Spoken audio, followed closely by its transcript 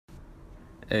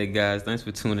Hey guys, thanks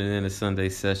for tuning in to Sunday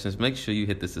Sessions. Make sure you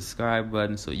hit the subscribe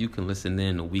button so you can listen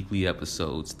in to weekly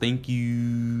episodes. Thank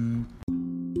you.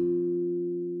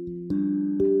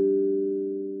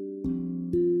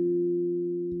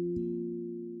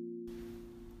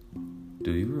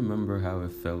 Do you remember how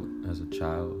it felt as a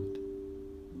child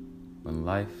when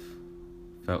life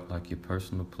felt like your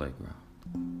personal playground?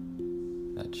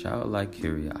 That childlike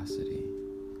curiosity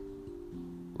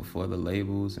before the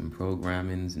labels and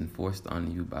programmings enforced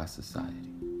on you by society.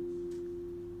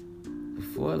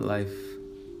 Before life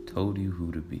told you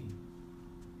who to be.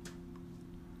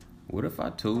 What if I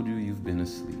told you you've been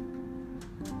asleep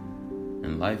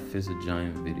and life is a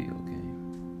giant video game?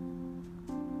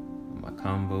 My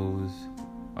combos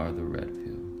are the red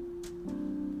pill.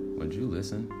 Would you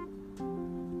listen?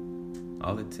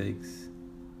 All it takes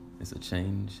is a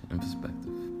change in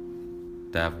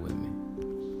perspective. Dive with me.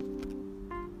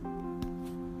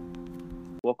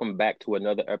 Welcome back to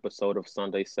another episode of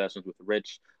Sunday Sessions with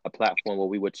Rich, a platform where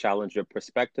we would challenge your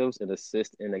perspectives and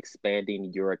assist in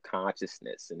expanding your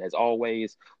consciousness. And as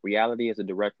always, reality is a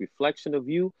direct reflection of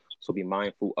you, so be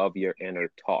mindful of your inner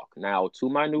talk. Now, to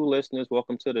my new listeners,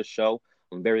 welcome to the show.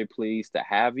 I'm very pleased to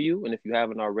have you. And if you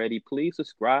haven't already, please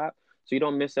subscribe so you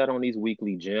don't miss out on these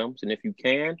weekly gems. And if you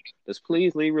can, just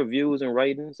please leave reviews and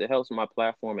ratings. It helps my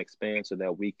platform expand so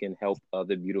that we can help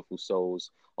other beautiful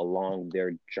souls along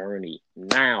their journey.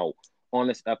 Now, on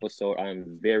this episode,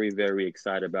 I'm very, very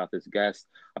excited about this guest.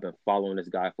 I've been following this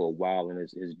guy for a while, and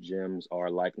his gems are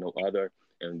like no other,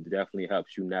 and definitely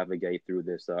helps you navigate through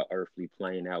this earthly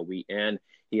plane that we in.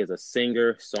 He is a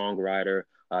singer, songwriter,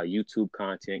 YouTube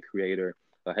content creator.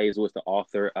 Hazel is the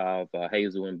author of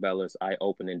Hazel and Bella's Eye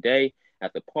Opening Day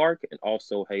at the Park, and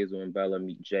also Hazel and Bella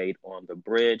Meet Jade on the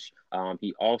Bridge.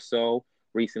 He also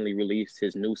recently released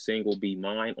his new single Be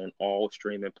Mine on all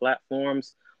streaming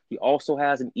platforms. He also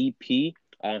has an EP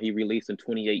he released in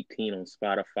 2018 on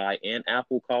Spotify and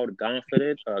Apple called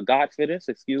Godfidence,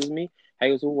 excuse me.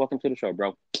 Hazel, welcome to the show,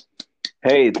 bro.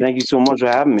 Hey, thank you so much for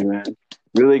having me, man.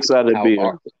 Really excited to How be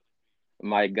are here.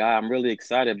 My God, I'm really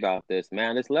excited about this,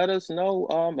 man. Just let us know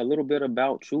a little bit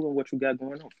about you and what you got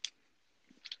going on.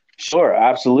 Sure,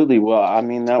 absolutely. Well, I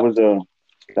mean that was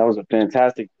a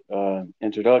fantastic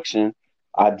introduction.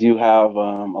 I do have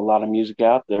a lot of music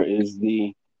out. There is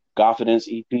the Confidence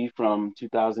EP from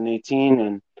 2018,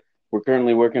 and we're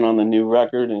currently working on the new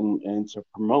record. And to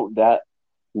promote that,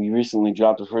 we recently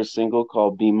dropped the first single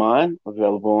called "Be Mine,"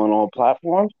 available on all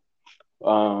platforms.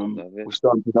 Love it. We're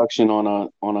starting production on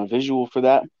a visual for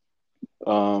that.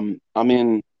 I'm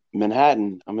in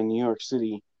Manhattan. I'm in New York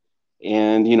City,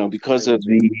 and because of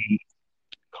Nice. the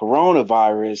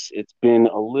coronavirus, it's been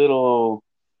a little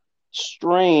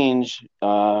strange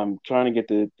trying to get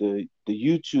the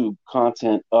YouTube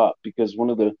content up because one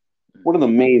of the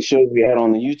main shows we had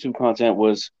on the YouTube content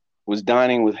was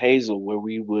Dining with Hazel, where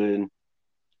we would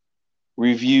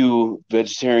review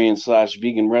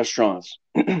vegetarian/vegan restaurants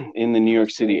in the New York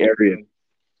That's City cool. area. Okay.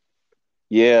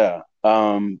 Yeah.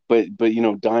 But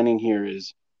dining here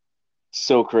is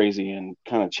so crazy and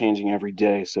kind of changing every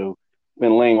day. So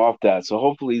been laying off that. So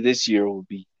hopefully this year we'll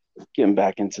be getting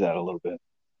back into that a little bit.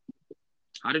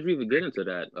 How did you even get into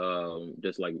that?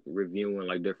 Just like reviewing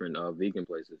like different vegan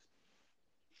places.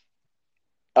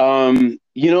 Um,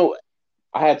 you know,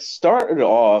 I had started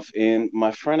off and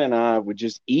my friend and I would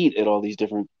just eat at all these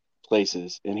different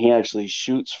places and he actually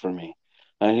shoots for me.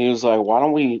 And he was like, why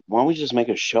don't we just make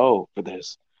a show for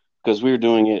this? Because we were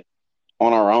doing it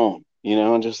on our own,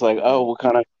 and just like, oh,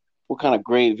 Hmm. what kind of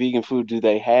great vegan food do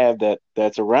they have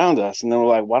that's around us? And then we're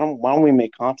like, why don't we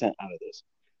make content out of this?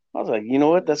 I was like, you know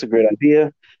what? That's a great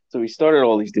idea. So we started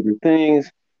all these different things,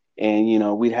 and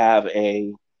we'd have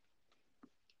an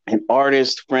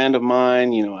artist friend of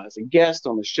mine, as a guest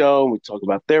on the show. And we talk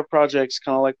about their projects,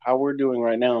 kind of like how we're doing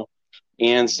right now,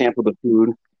 and Hmm. sample the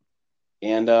food.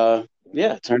 And yeah,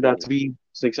 That's it turned out to cool. be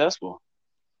successful.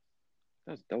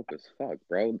 That's dope as fuck,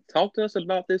 bro. Talk to us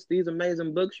about these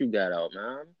amazing books you got out,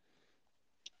 man.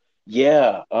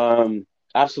 Yeah,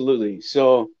 absolutely.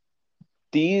 So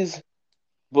these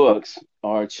books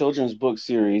are a children's book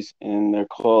series, and they're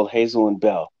called Hazel and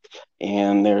Belle.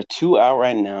 And there are two out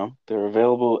right now. They're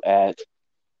available at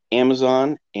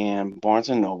Amazon and Barnes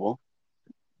and Noble.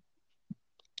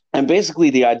 And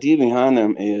basically, the idea behind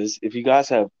them is if you guys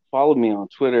have followed me on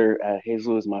Twitter at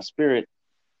Hazel is my spirit,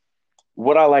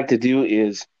 what I like to do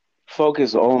is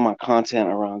focus all of my content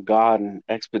around God and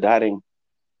expediting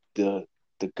the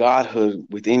the godhood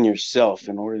within yourself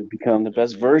in order to become the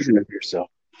best Hmm. version of yourself.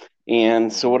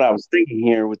 And so Hmm. what I was thinking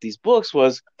here with these books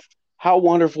was how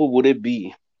wonderful would it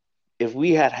be if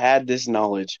we had had this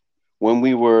knowledge when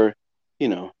we were, you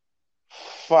know,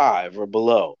 5 or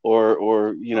below,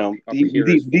 or Our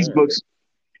purest these form. books.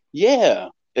 Yeah,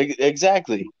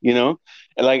 exactly. And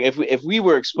like if we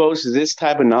were exposed to this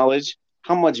type of knowledge,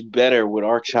 how much better would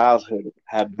our childhood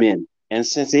have been? And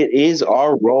since it is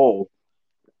our role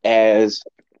as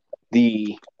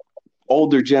the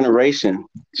older generation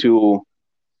to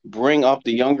bring up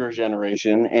the younger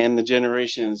generation and the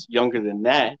generations younger than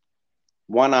that,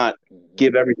 why not Mhm.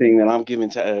 give everything that I'm giving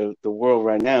to the world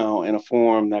right now in a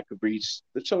form that could reach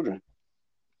the children?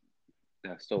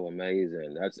 That's so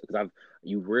amazing. That's because I've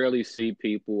you rarely see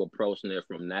people approaching it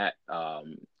from that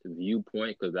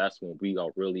viewpoint because that's when we are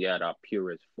really at our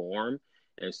purest form.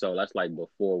 And so that's like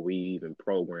before we even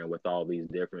program with all these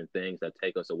different things that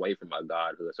take us away from our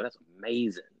godhood. So that's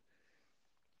amazing.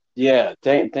 Yeah,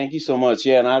 thank you so much.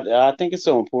 Yeah, and I think it's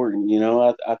so important.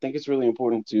 I think it's really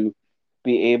important to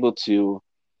be able to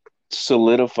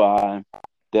solidify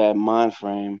that mind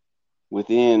frame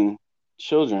within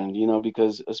children.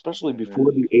 Because especially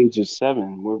before Hmm. the age of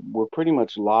 7, we're pretty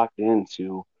much locked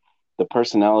into the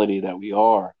personality that we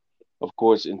are. Of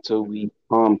course, until Hmm. we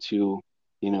come to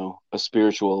a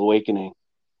spiritual awakening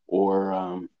or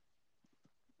a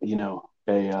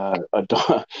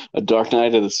dark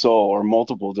night of the soul or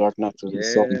multiple dark nights of the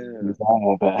soul. Yeah. I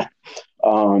have that.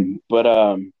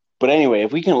 But anyway,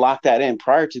 if we can lock that in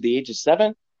prior to the age of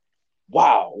 7,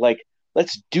 wow, like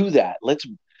let's do that. Let's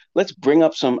bring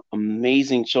up some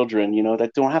amazing children,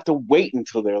 that don't have to wait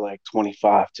until they're like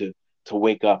 25 to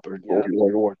wake up Yep.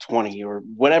 or 20 or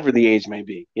whatever the age may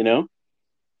be.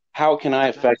 How can I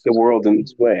affect That's the world in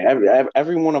this crazy. way?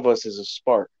 Every one of us is a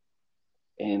spark,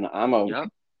 and I'm a Yep.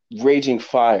 raging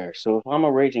fire. So if I'm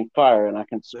a raging fire and I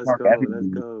can Let's spark go. Let's everyone,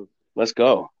 go. let's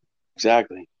go.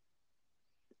 Exactly.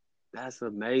 That's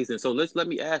amazing. So let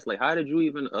me ask, like, how did you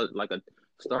even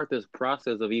start this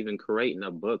process of even creating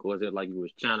a book? Was it like you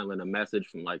was channeling a message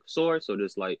from like source, or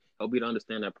just like help you to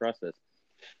understand that process?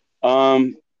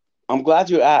 Um, I'm glad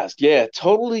you asked. Yeah,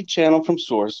 totally channeled from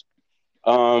source.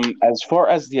 As far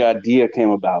as the idea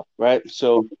came about, right?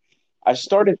 So I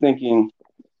started thinking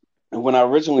when I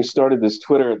originally started this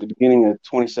Twitter at the beginning of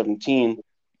 2017.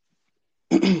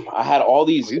 I had all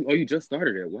these, You just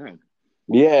started it. Wow.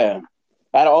 yeah,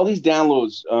 I had all these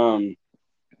downloads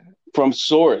from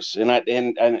source, and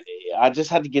I just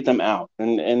had to get them out,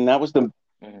 and Mhm. that was the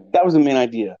main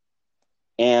idea,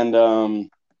 and and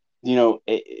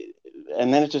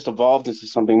then it just evolved into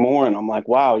something more, and I'm like,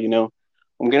 wow,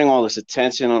 I'm getting all this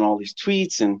attention on all these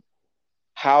tweets, and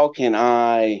how can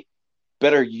I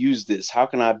better use this? How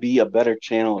can I be a better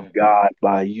channel of Mhm. God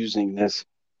by using this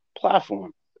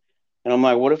platform? And I'm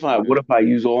like, what Mhm. if I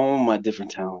use all my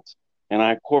different talents and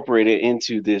I incorporate it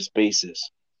into this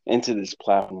basis, into this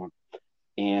platform,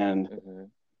 and Mhm.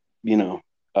 you know,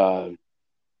 uh,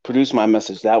 produce my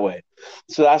message that way?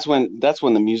 So that's when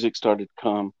the music started to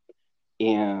come,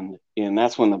 and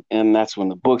that's when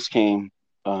the books came,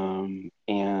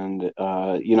 and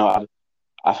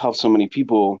I've helped so many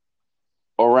people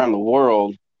around the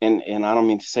world, and I don't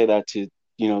mean to say that to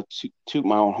toot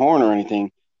my own horn or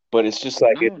anything, but it's just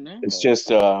like No, it's no.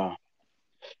 just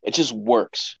it just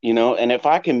works. And if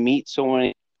I can meet so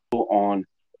many people on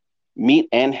meet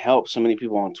and help so many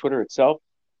people on Twitter itself,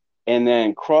 and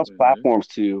then cross Mhm. platforms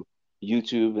to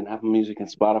YouTube and Apple Music and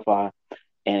Spotify,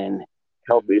 and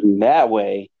help Mhm. in that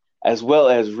way, as well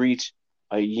as reach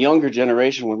a younger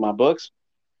generation with my books,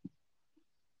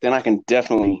 then I can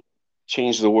definitely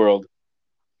change the world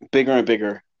bigger and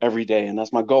bigger every day. And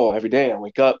that's my goal. Every day I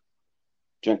wake up,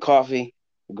 drink coffee,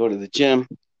 go to the gym,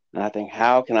 and I think,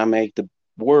 how can I make the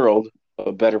world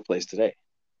a better place today?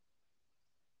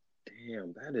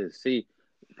 Damn, that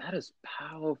is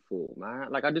powerful,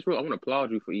 man. Like I want to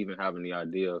applaud you for even having the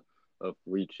idea of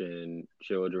reaching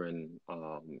children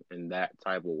in that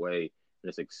type of way,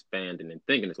 just expanding and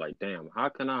thinking it's like, damn, how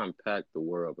can I impact the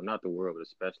world, but not the world, but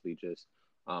especially just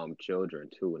children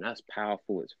too. And that's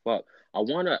powerful as fuck. I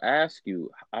want to ask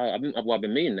you, I've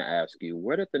been meaning to ask you,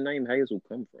 where did the name Hazel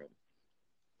come from?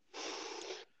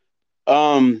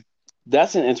 Um,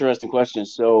 that's an interesting question.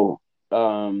 So,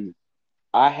 um,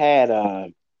 I had uh,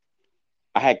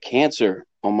 I had cancer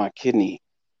on my kidney,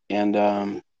 and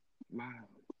Wow.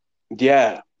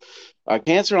 yeah,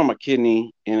 cancer on my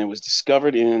kidney, and it was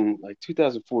discovered in like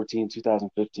 2014,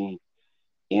 2015,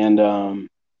 and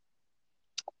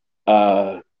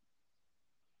uh,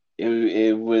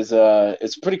 it was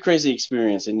it's a pretty crazy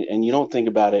experience, and you don't think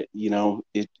about it,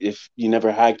 if you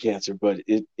never had cancer, but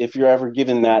if you're ever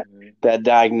given Hmm. that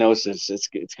diagnosis,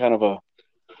 it's kind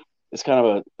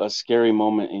of a scary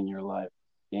moment in your life.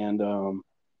 And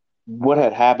what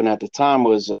had happened at the time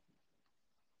was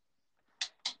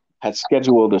had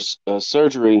scheduled a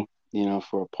surgery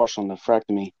for a partial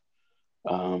nephrectomy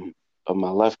of my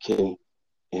left kidney.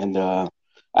 And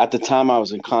at the time, I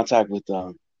was in contact with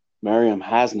Miriam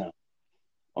Hasna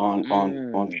on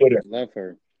Twitter. Love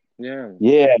her. Yeah.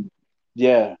 Yeah,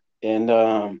 yeah.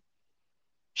 And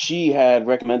she had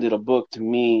recommended a book to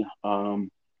me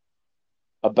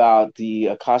about the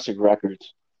Akashic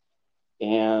Records.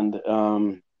 And I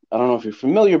don't know if you're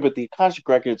familiar, but the Akashic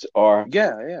Records are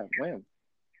Yeah. Wow.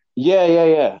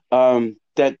 yeah.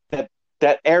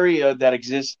 That area that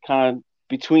exists kind of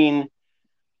between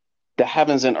the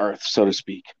heavens and earth, so to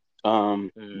speak,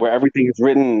 where everything is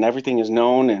written and everything is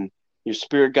known, and your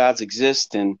spirit gods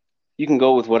exist, and you can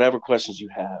go with whatever questions you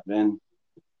have. And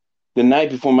the night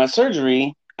before my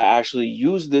surgery, I actually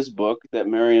used this book that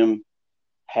Miriam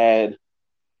had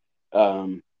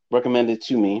recommended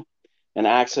to me and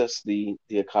accessed the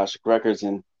Akashic Records.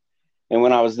 And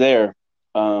when I was there,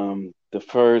 the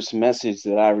first message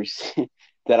that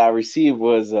I received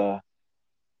was, "Are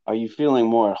you feeling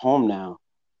more at home now?"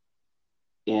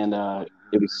 And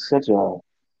it was such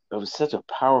a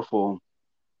powerful.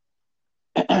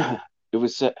 It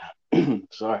was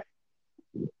sorry.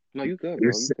 No, you good,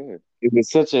 bro. You good. It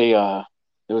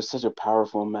was such a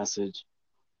powerful message.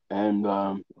 And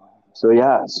so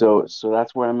yeah, so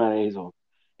that's where I met Hazel,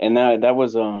 and that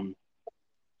was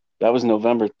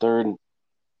November 3rd,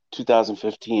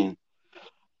 2015.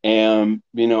 And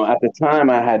at the time,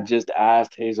 I had just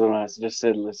asked Hazel, and I just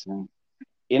said, "Listen,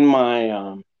 in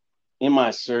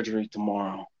my surgery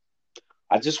tomorrow,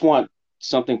 I just want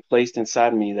something placed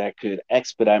inside me that could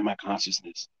expedite my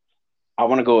consciousness. I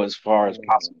want to go as far as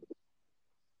possible."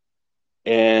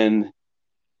 And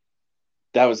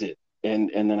that was it. And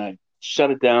then I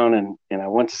shut it down, and I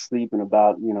went to sleep. And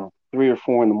about 3 or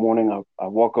 4 in the morning, I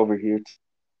walk over here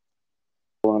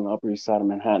on the Upper East Side of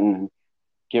Manhattan and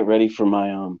get ready for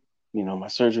my my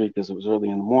surgery, because it was early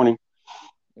in the morning.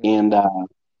 And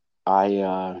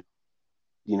I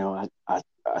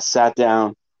sat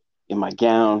down in my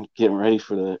gown, getting ready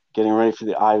for the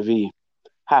IV,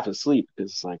 half asleep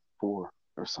because it's like 4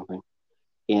 or something.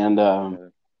 And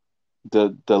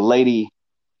the lady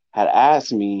had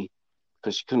asked me,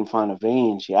 because she couldn't find a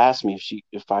vein, she asked me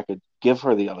if I could give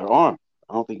her the other arm.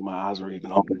 I don't think my eyes were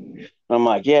even open. And I'm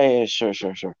like, yeah, sure.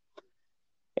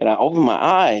 And I opened my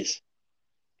eyes,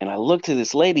 and I looked to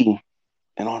this lady,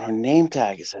 and on her name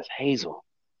tag it says Hazel.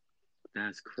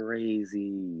 That's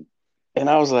crazy. And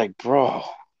I was like, bro.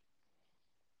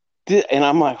 And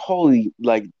I'm like, holy,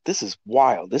 like, this is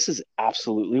wild. This is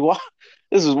absolutely wild.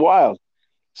 This is wild.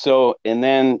 So, and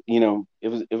then, it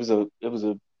was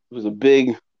a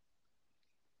big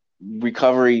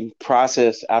recovery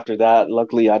process after that.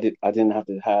 Luckily, I didn't have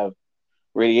to have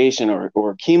radiation or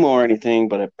chemo or anything,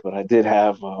 but I did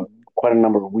have quite a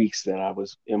number of weeks that I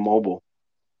was immobile.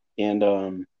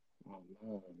 And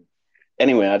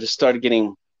anyway, I just started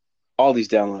getting all these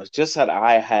downloads, just that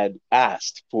I had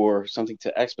asked for something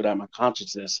to expedite my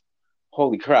consciousness.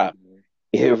 Holy crap.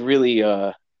 It really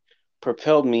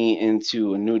propelled me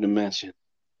into a new dimension.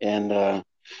 And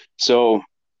so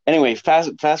anyway,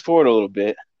 fast forward a little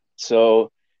bit.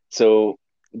 So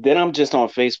then I'm just on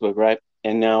Facebook, right?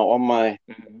 And now all my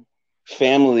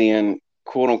family and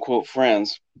quote unquote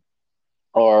friends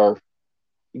are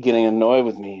getting annoyed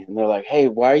with me, and they're like, "Hey,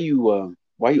 why are you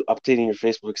updating your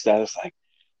Facebook status like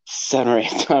 7 or 8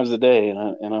 times a day?"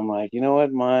 And I'm like, you know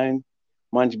what, mind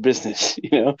your business,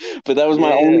 But that was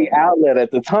my only outlet at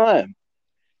the time.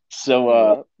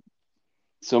 So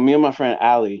so me and my friend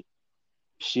Allie,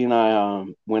 she and I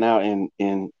went out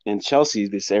in Chelsea,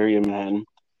 this area of Manhattan,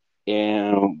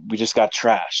 and we just got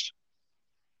trashed.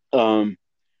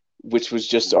 Which was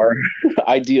just our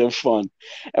idea of fun.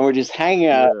 And we're just hanging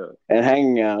out,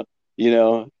 and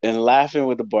laughing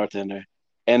with the bartender.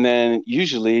 And then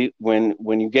usually when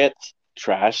you get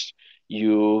trashed,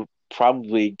 you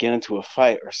probably get into a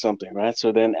fight or something, right?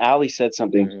 So then Allie said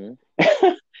something.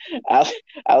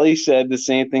 Allie said the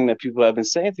same thing that people have been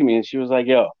saying to me. And she was like,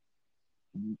 yo,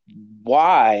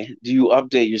 why do you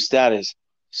update your status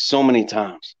so many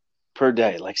times per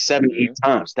day? Like 7, 8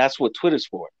 times. That's what Twitter's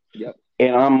for. Yep.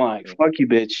 And I'm like, fuck you,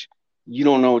 bitch. You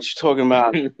don't know what you're talking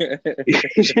about.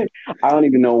 I don't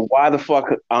even know why the fuck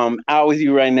I'm out with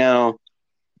you right now.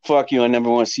 Fuck you. I never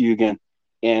want to see you again.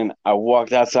 And I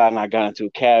walked outside, and I got into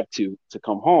a cab to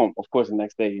come home. Of course, the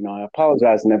next day, I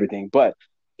apologized and everything. But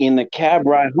in the cab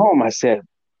ride home, I said,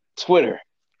 Twitter.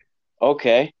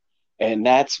 Okay. And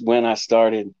that's when I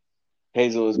started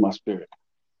Hazel is my spirit.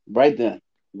 Right then.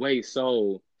 Wait,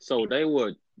 so they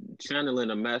were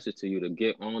channeling a message to you to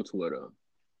get on Twitter.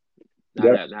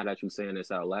 Now that you're saying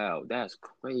this out loud, that's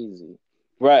crazy.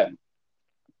 Right.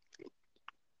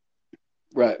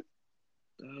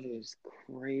 That is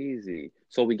crazy.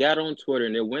 So we got on Twitter,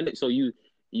 and then so you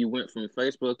went from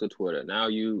Facebook to Twitter. Now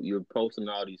you're posting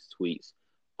all these tweets.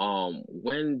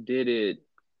 When did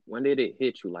it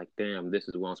hit you? Like, damn, this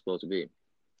is where I'm supposed to be.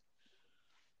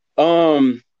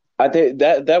 Um, I think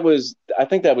that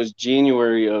was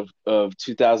January of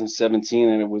 2017,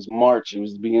 and it was March. It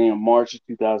was the beginning of March of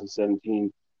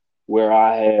 2017 where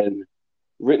I had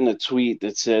written a tweet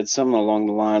that said something along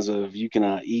the lines of, "You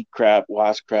can eat crap,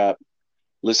 watch crap,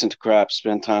 listen to crap,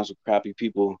 spend times with crappy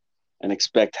people, and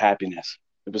expect happiness."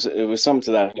 It was something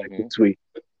to that effect, Mm-hmm. tweet,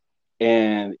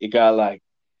 and it got like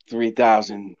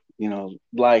 3,000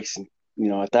 likes and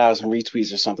 1,000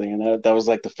 retweets or something, and that was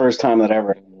like the first time that I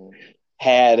ever Mm-hmm.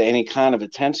 had any kind of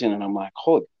attention, and I'm like,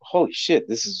 holy shit,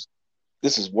 this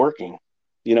is working,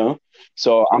 you know.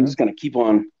 So I'm Yeah. just gonna keep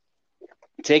on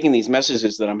taking these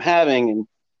messages that I'm having, and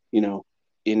you know,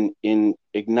 in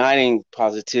igniting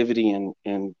positivity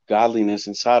and godliness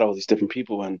inside all these different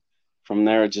people, and from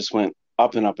there it just went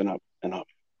up and up and up and up.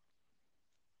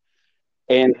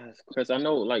 And That's crazy. I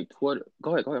know, like Twitter.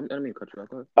 Go ahead. Go ahead. I didn't mean to cut you off.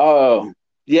 Go ahead. oh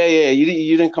yeah,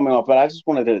 you didn't come off, but I just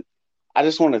want to I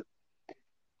just want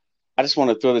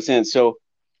to throw this in. So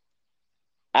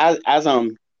as as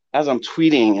I'm as I'm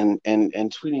tweeting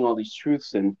and tweeting all these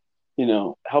truths, and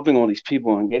helping all these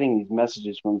people and getting these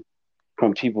messages from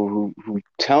people who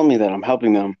tell me that I'm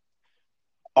helping them,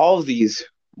 all of these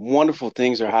wonderful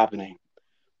things are happening.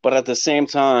 But at the same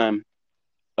time,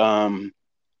 um,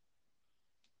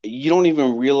 you don't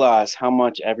even realize how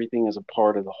much everything is a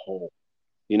part of the whole.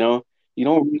 You know, you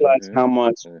don't realize Mm-hmm. how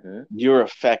much Mm-hmm. you're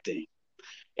affecting.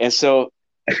 And so,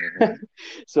 Mm-hmm.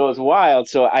 so it's wild.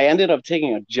 So I ended up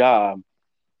taking a job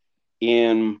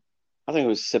in, I think it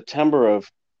was September of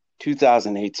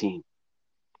 2018.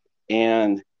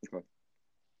 And Okay.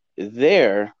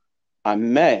 there I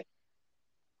met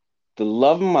the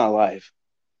love of my life,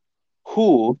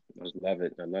 who I love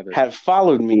it. I love it. had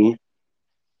followed me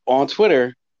on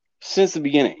Twitter since the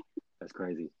beginning. That's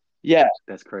crazy. Yeah.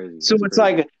 That's crazy. So That's it's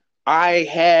crazy. like I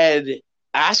had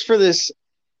asked for this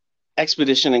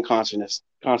expedition in consciousness,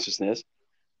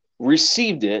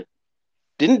 received it,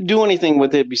 didn't do anything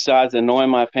with it besides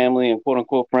annoying my family and quote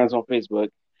unquote friends on Facebook.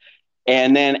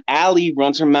 And then Allie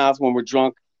runs her mouth when we're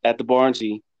drunk at the bar, and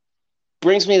she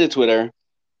brings me to Twitter.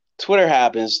 Twitter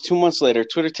happens. 2 months later,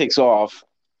 Twitter takes off.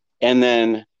 And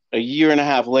then a year and a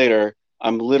half later,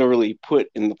 I'm literally put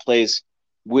in the place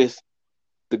with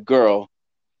the girl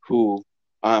who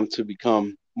I'm to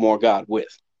become more God with.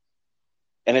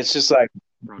 And it's just like,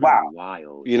 Bro, that's wow,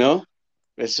 wild. you know?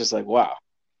 It's just like, wow,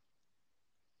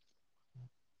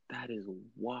 That is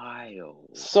wild.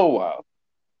 so wild.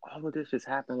 All of this just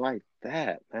happened like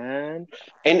that, man.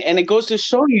 And it goes to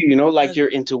show you, like That's, your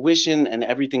intuition and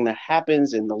everything that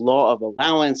happens, and the law of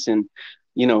allowance, and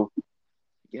you know,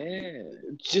 yeah.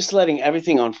 just letting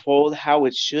everything unfold how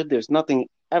it should. There's nothing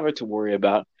ever to worry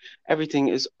about. Everything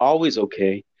is always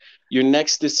okay. Your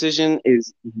next decision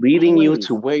is leading you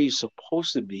to Always. where you're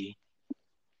supposed to be,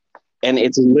 and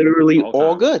it's literally All all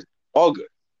time. good. All good.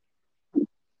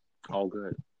 All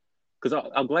good. Because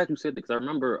I'm glad you said that. Because I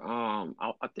remember,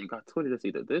 I think I tweeted this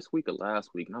either this week or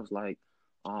last week, and I was like,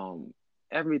 um,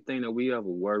 everything that we ever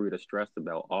worried or stressed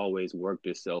about always worked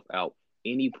itself out.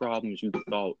 Any problems you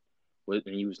thought,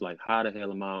 and you was like, how the hell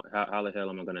am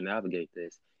I going to navigate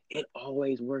this? It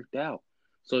always worked out.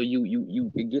 So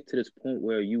you get to this point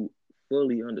where you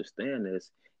fully understand this,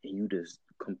 and you just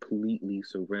completely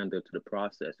surrender to the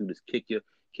process. You just kick your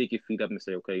feet up and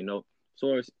say, okay,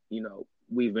 Source,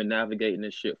 we've been navigating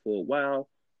this shit for a while.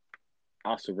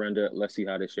 I'll surrender. Let's see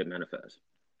how this shit manifests.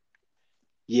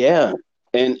 Yeah.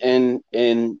 And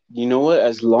you know what?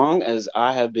 As long as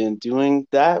I have been doing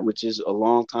that, which is a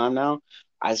long time now,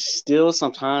 I still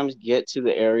sometimes get to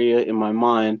the area in my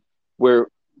mind where,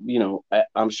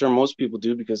 I'm sure most people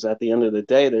do, because at the end of the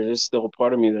day, there is still a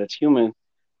part of me that's human,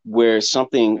 where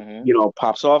something, Mm-hmm.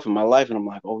 pops off in my life, and I'm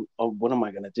like, oh, what am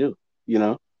I gonna do? You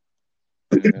know?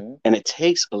 Mm-hmm. And it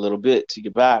takes a little bit to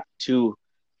get back to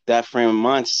that frame of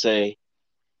mind to say,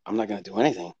 I'm not gonna do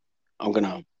anything. I'm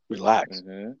gonna relax,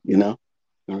 Mm-hmm. you know?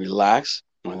 I'm gonna relax.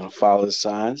 I'm gonna follow the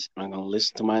signs. I'm gonna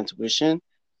listen to my intuition,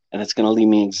 and it's gonna lead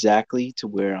me exactly to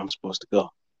where I'm supposed to go.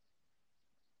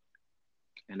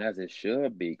 And as it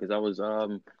should be, because it was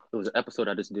an episode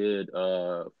I just did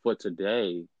for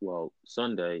today. Well,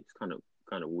 Sunday. It's kind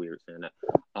of weird saying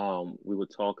that. We were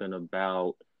talking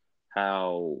about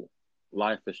how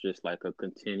life is just like a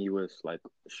continuous like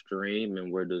stream,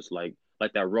 and we're just like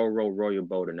that row your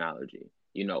boat analogy.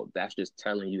 That's just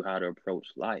telling you how to approach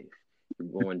life.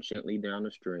 You're going gently down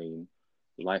the stream.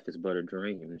 Life is but a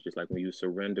dream. It's just like when you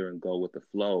surrender and go with the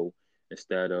flow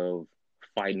instead of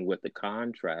fighting with the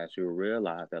contrast, you'll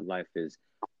realize that life is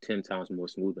 10 times more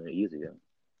smooth and easier.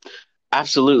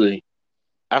 Absolutely,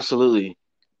 absolutely.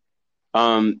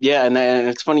 Yeah, and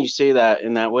it's funny you say that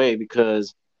in that way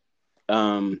because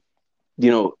um,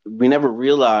 we never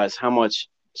realize how much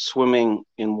swimming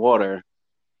in water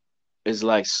is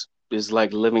like is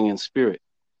like living in spirit.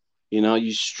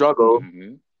 You struggle,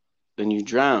 Hmm. then you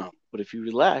drown, but if you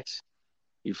relax,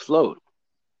 you float.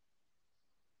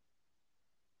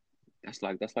 That's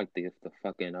like the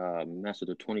fucking message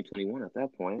of 2021 at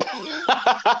that point.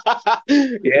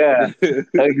 Yeah,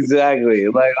 exactly.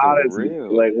 Like For honestly,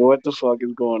 like real. what the fuck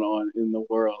is going on in the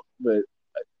world? But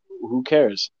who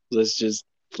cares? Let's just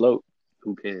float.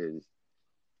 Who cares?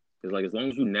 Because like as long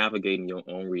as you navigate in your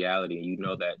own reality and you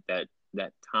know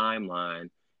that timeline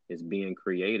is being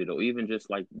created, or even just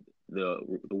like the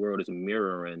world is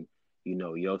mirroring,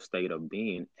 your state of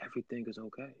being, everything is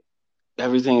okay.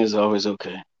 Everything is always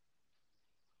okay.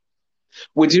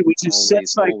 Which is Always, such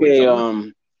like always. a I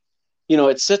want.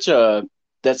 it's such a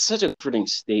that's such a comforting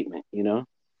statement.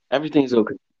 Everything's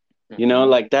okay. Hmm.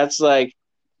 Like that's like,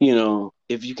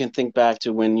 if you can think back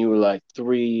to when you were like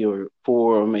 3 or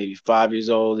 4 or maybe 5 years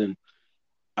old and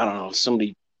I don't know,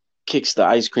 somebody kicks the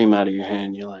ice cream out of your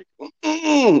hand, you're like,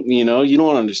 you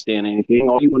don't understand anything.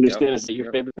 All you Yep. understand is that your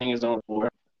Yep. favorite thing is on the floor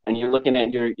and you're looking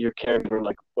at your character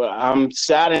like, well, I'm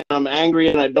sad and I'm angry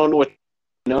and I don't know what,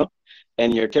 you know?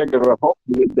 And your caregiver,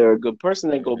 hopefully, if they're a good person,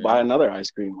 they go buy Hmm. another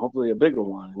ice cream, hopefully a bigger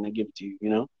one, and they give it to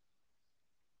you.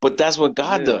 But that's what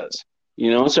God Yeah. does.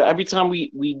 So every time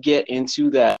we get into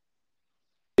that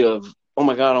of oh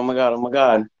my God, oh my God, oh my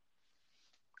God,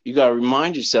 you got to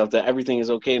remind yourself that everything is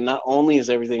okay. Not only is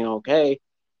everything okay,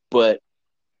 but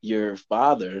your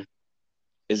Father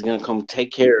is gonna come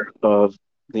take care of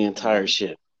the entire Hmm.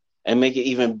 shit and make it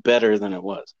even better than it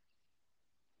was.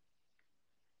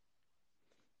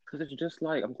 Because it's just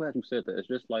like, I'm glad you said that. It's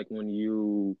just like when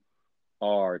you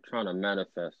are trying to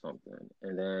manifest something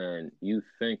and then you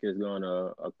think it's going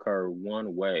to occur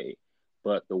one way,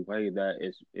 but the way that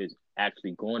is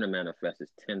actually going to manifest is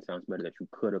 10 times better that you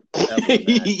could have ever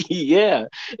imagined. Yeah,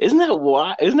 isn't that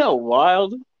wild? Isn't that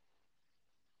wild?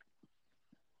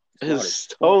 It's wild as It's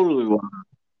fuck. totally wild.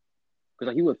 Because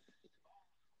like you would,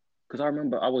 because I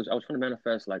remember I was trying to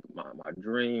manifest like my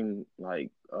dream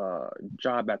like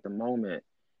job at the moment,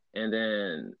 and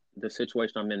then the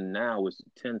situation I'm in now is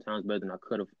 10 times better than I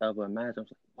could have ever imagined. I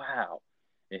was like, wow,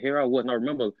 and here I was. And I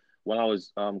remember while I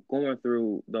was going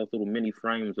through those little mini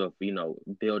frames of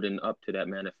building up to that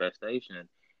manifestation,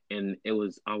 and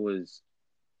I was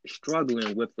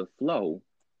struggling with the flow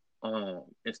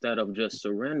instead of just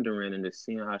surrendering and just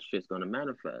seeing how shit's gonna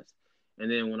manifest. And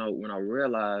then when I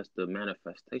realized the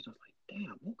manifestation, I was like,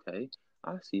 damn, okay,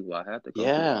 I see why I had to go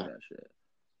through all Yeah, that shit.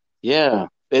 yeah.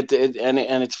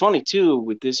 And it's funny too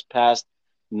with this past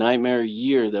nightmare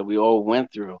year that we all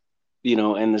went through.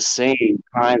 And the same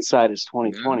hindsight is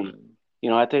 2020.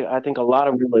 Mm. I think a lot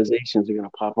of realizations are gonna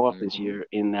pop off this Mm-hmm. year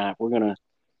in that we're gonna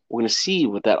see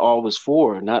what that all was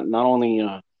for. Not only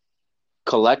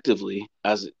collectively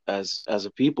as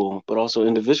a people, but also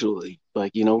individually.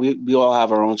 Like we all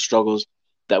have our own struggles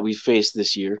that we faced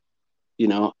this year.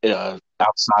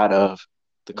 Outside of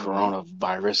the Mm-hmm.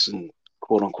 coronavirus and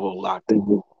quote unquote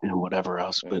lockdown and whatever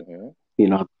else. But Mm-hmm. you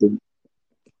know,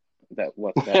 That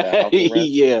house arrest.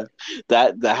 yeah,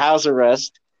 that the house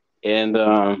arrest and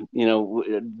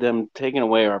them taking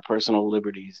away our personal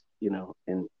liberties,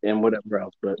 and whatever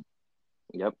else. But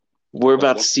Yep. we're But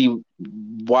about to what? see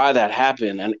why that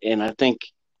happened, and I think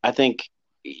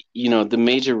the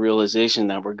major realization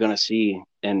that we're going to see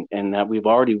and that we've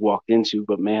already walked into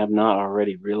but may have not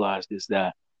already realized is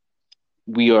that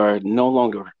we are no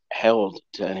longer held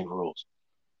to any rules.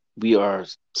 We are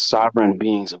sovereign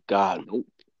beings of God, Nope.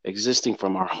 existing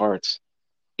from our hearts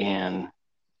and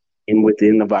in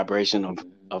within the vibration of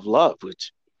Mm-hmm. of love,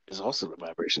 which is also the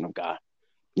vibration of God.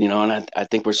 And I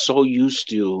think we're so used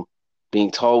to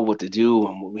being told what to do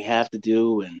and what we have to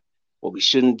do and what we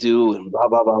shouldn't do and blah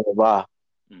blah blah blah blah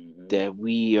Mm-hmm. that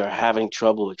we are having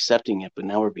trouble accepting it, but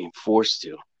now we're being forced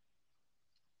to.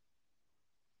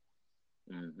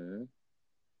 Mm-hmm.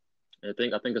 I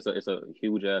think it's a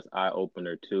huge ass eye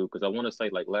opener too, because I want to say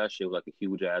like last year was like a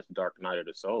huge ass dark night of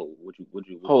the soul. Would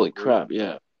you Holy agree? crap!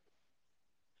 Yeah.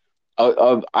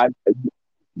 I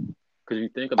Because you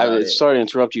think about I it, sorry to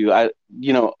interrupt you. I've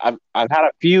had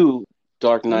a few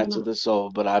dark no, no, nights of no. the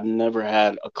soul, but I've never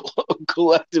had a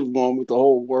collective one with the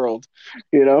whole world.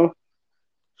 You know?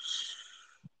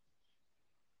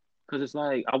 Because it's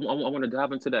like I want to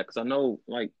dive into that because I know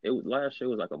like it was last year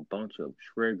was like a bunch of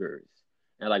triggers,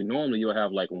 and like normally you'll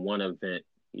have like one event,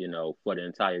 for the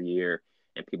entire year,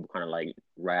 and people kind of like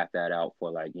wrap that out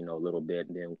for like a little bit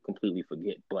and then completely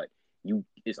forget. But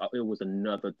it was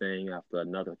another thing after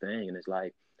another thing, and it's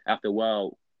like after a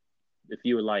while, if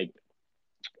you're like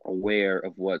aware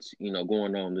of what's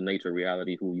going on, the nature of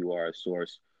reality, who you are as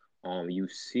source, you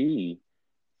see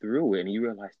through it and you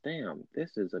realize, damn,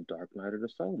 this is a dark night of the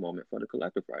soul moment for the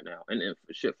collective right now, and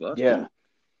for shit for us Yeah, too.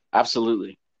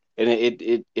 absolutely. And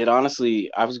it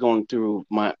honestly, I was going through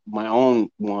my own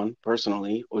one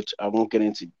personally, which I won't get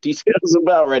into details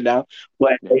about right now,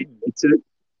 but Yeah.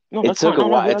 No, it that's took fine. a No,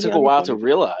 no, while. good. It took I a get you. while I to get you.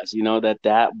 realize,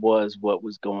 that was what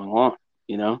was going on.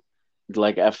 You know,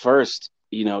 like at first,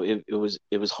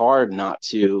 it was hard not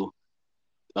to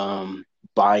um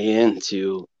buy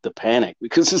into the panic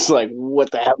because it's like,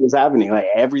 what the hell is happening? Like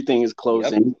everything is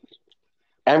Yep. closing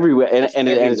everywhere, It's and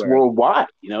it's everywhere. worldwide.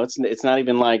 It's not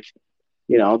even like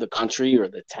the country or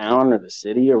the town or the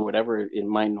city or whatever it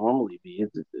might normally be.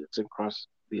 It's across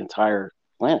the entire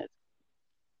planet.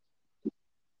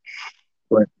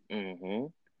 But Mm-hmm.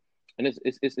 And it's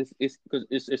because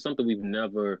it's something we've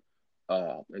never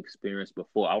experienced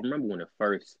before. I remember when it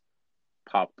first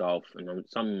popped off, and I'm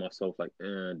telling myself like,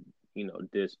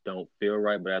 this don't feel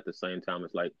right, but at the same time,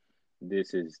 it's like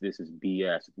this is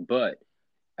BS. But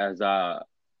as I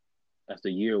as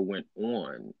the year went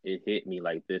on, it hit me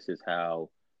like this is how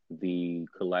the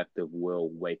collective will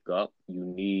wake up. You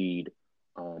need.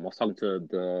 I was talking to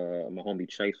the my homie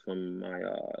Chase from my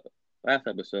last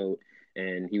episode,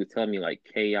 and he was telling me like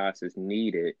chaos is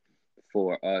needed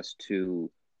for us to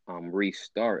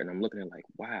restart. And I'm looking at like,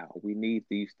 wow, we need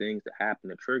these things to happen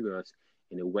to trigger us,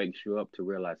 and it wakes you up to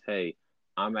realize, hey,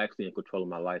 I'm actually in control of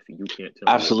my life, and you can't tell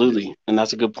me what to do. absolutely, and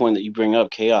that's a good point that you bring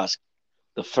up. Chaos.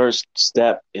 The first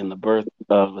step in the birth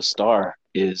of a star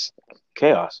is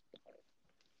chaos.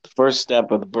 The first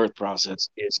step of the birth process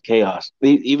is chaos.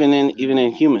 Even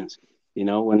in humans,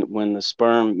 when the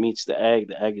sperm meets the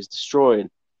egg is destroyed,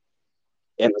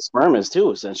 and the sperm is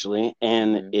too, essentially,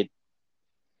 and Mm-hmm. it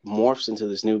morphs into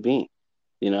this new being.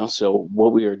 So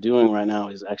what we are doing right now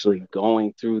is actually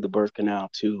going through the birth canal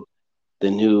to the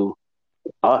new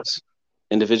us,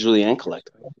 individually and That's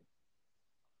collectively. crazy.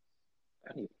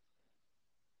 I didn't,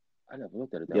 I never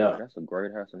looked at it that way. Yeah. That's a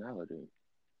great ass analogy.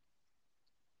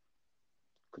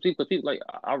 Cause like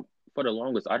for the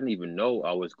longest, I didn't even know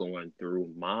I was going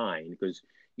through mine. Because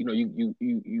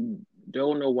you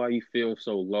don't know why you feel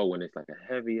so low, and it's like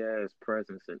a heavy ass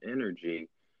presence and energy.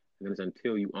 And it's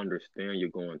until you understand you're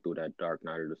going through that dark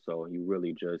night of the soul, and you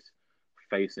really just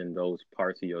facing those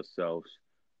parts of yourselves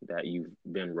that you've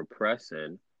been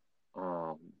repressing.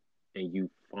 Um, and you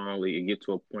finally get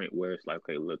to a point where it's like,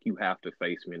 okay, look, you have to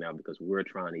face me now because we're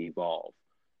trying to evolve.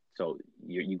 So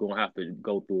you're gonna have to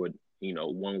go through it,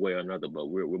 one way or another. But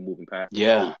we're moving past it.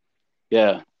 Yeah.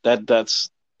 Yeah.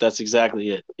 That's exactly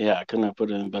it. Yeah, I couldn't have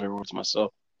put it in better words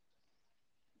myself.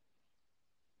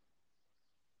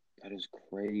 That is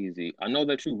crazy. I know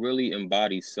that you really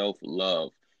embody self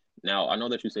love. Now I know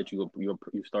that you said you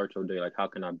start your day like, how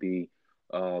can I be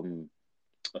um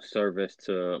a service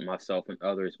to myself and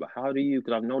others? But how do you?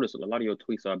 Because I've noticed a lot of your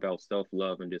tweets are about self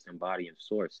love and just embodying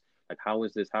source. Like, how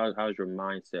is this? How's your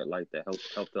mindset like that?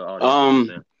 Help the audience Um,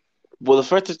 understand. well, the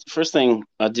first thing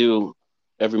I do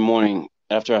every morning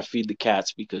after I feed the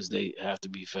cats because they have to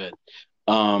be fed,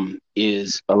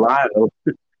 is align.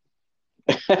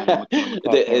 I'm a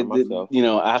top parent myself.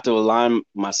 I have to align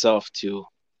myself to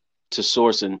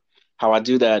source, and how I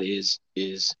do that is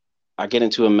I get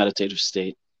into a meditative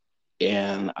state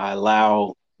and I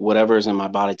allow whatever is in my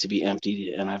body to be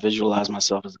emptied, and I visualize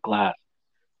myself as a glass,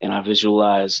 and I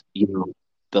visualize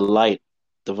the light,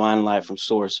 divine light from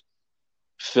source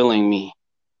filling me,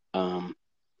 um,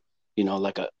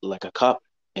 like a cup,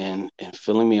 and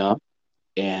filling me up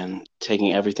and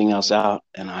taking everything else Mm-hmm. out,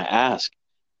 and I ask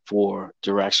for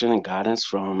direction and guidance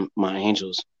from my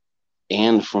angels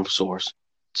and from source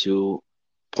to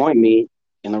point me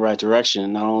in the right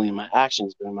direction, not only in my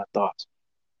actions, but in my thoughts.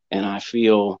 And I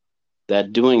feel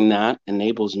that doing that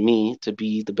enables me to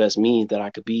be the best me that I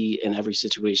could be in every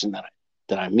situation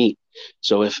that I meet.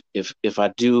 So if I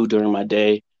do during my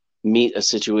day meet a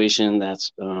situation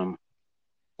that's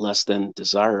less than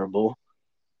desirable,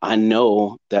 I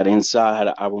know that inside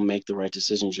I will make the right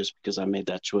decision just because I made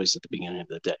that choice at the beginning of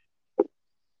the day.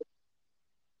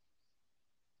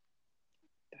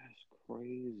 That's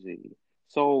crazy.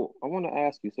 So I want to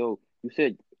ask you. So you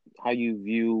said how you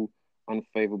view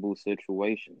unfavorable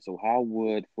situations. So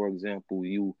for example,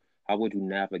 how would you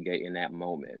navigate in that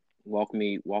moment? Walk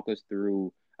us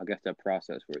through, I guess, that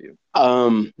process for you.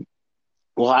 Um,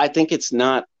 well, I think it's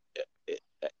not.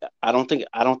 I don't think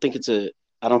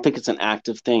it's an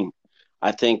active thing.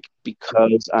 I think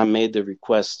because I made the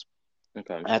request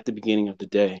Okay. at the beginning of the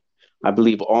day, I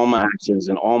believe all my actions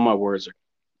and all my words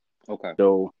are. Okay.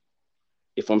 So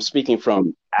if I'm speaking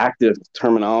from active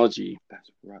terminology, That's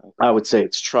right. Okay. I would say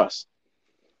it's trust.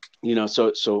 So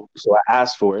I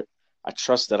ask for it. I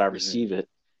trust that I Mm-hmm. receive it.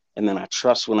 And then I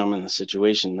trust when I'm in the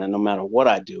situation that no matter what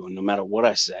I do and no matter what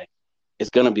I say, it's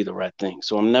going to be the right thing.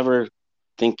 So I'm never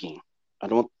thinking. I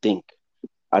don't think.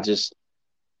 I just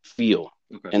feel.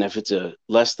 Okay. And if it's a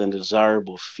less than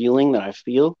desirable feeling that I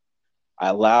feel, I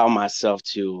allow myself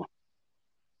to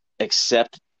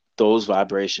accept those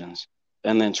vibrations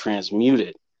and then transmute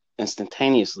it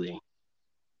instantaneously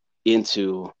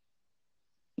into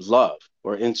love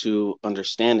or into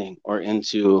understanding or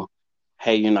into,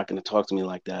 hey, you're not going to talk to me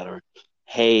like that, or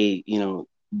hey, you're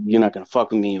not going to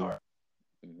fuck with me, or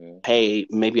Mm-hmm. hey,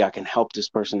 maybe I can help this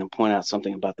person and point out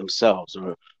something about themselves,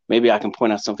 or maybe I can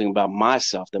point out something about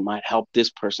myself that might help this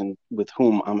person with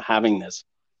whom I'm having this,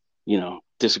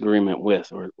 disagreement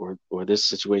with, or this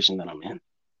situation that I'm in.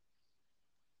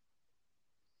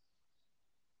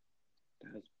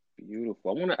 That's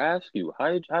beautiful. I want to ask you,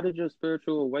 how did your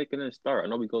spiritual awakening start? I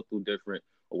know we go through different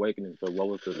awakenings, but what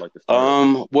was the start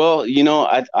of it? Well,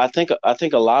 I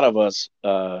think a lot of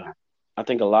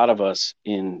us,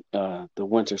 in the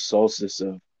winter solstice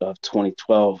of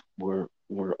 2012 were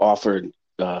offered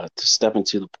to step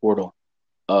into the portal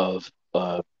of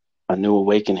a new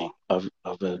awakening, of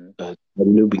Mm-hmm. a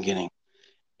new beginning.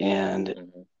 And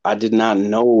Mm-hmm. I did not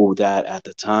know that at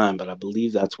the time, but I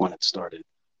believe that's when it started.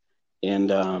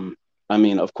 And I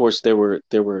mean, of course, there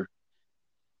were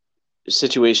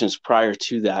situations prior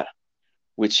to that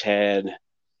which had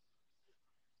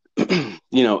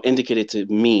indicated to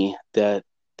me that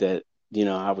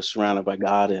I was surrounded by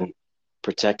God and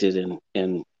protected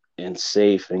and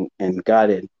safe and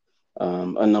guided.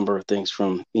 A number of things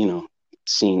from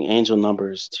seeing angel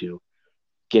numbers to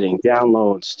getting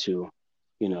downloads to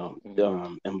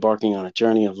embarking on a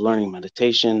journey of learning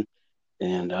meditation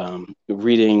and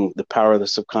reading The Power of the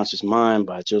Subconscious Mind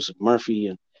by Joseph Murphy.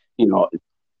 And you know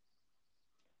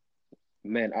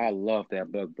Man, I love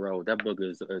that book, bro. That book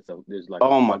is like a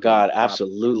oh my fucking God, top two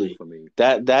absolutely. for me.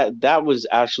 That was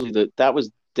actually that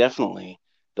was definitely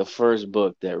the first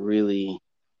book that really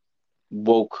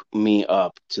woke me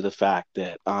up to the fact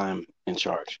that I'm in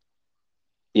charge,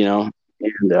 you know,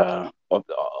 and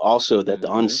also that the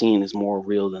Mm-hmm. unseen is more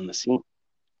real than the seen.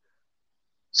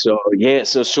 So yeah,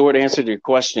 so short answer to your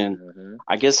question, Mm-hmm.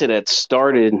 I guess it had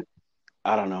started,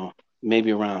 I don't know,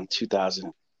 maybe around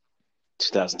 2000,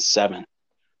 2007,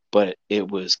 but it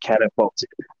was catapulted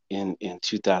in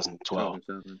 2012.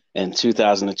 2007. And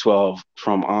 2012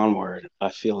 from onward, I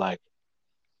feel like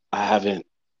I haven't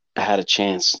had a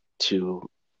chance to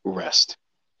rest.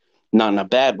 Not in a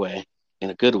bad way, in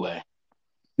a good way.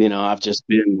 I've just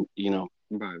been,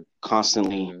 Right.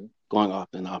 constantly Mm-hmm. going up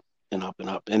and up and up and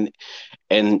up. And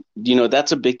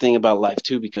that's a big thing about life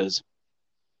too, because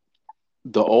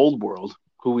the old world,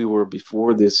 who we were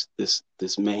before this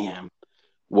mayhem,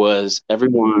 was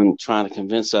everyone trying to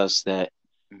convince us that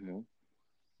Mm-hmm.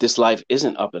 this life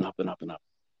isn't up and up and up and up.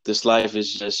 This life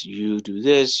is just you do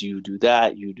this, you do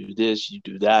that, you do this, you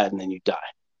do that, and then you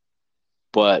die.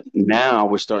 But now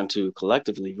we're starting to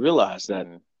collectively realize that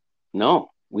Mm-hmm. no,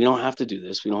 we don't have to do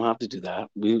this. We don't have to do that.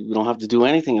 We don't have to do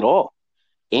anything at all.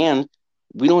 And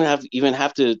we don't even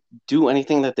have to do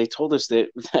anything that they told us that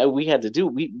we had to do.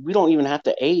 We don't even have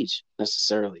to age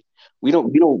necessarily. We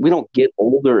don't get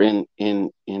older in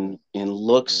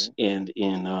looks Mm-hmm. and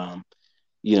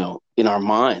in our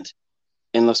mind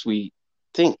unless we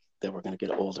think that we're going to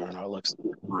get older in our looks.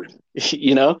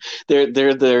 you know,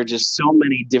 there are just so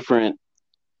many different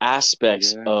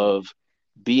aspects Yeah. of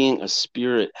being a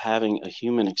spirit, having a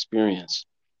human experience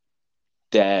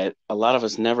that a lot of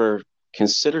us never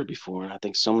considered before. And I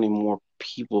think so many more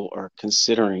people are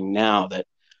considering now that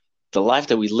the life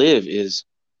that we live is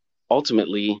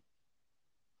ultimately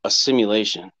a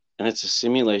simulation. And it's a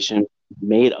simulation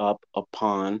made up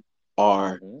upon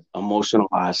our Mm-hmm.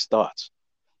 emotionalized thoughts.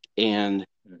 And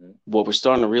Mm-hmm. what we're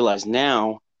starting to realize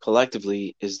now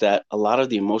collectively is that a lot of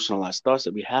the emotionalized thoughts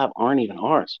that we have aren't even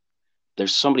ours.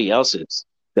 There's somebody else's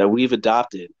that we've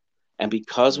adopted. And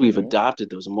because we've Mm-hmm. adopted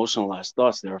those emotionalized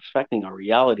thoughts, they're affecting our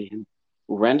reality and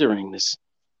rendering this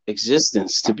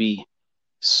existence to be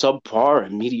subpar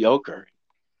and mediocre.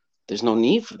 There's no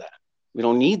need for that. We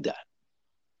don't need that.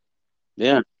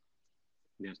 Yeah.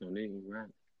 There's no need, right?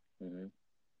 Mm-hmm.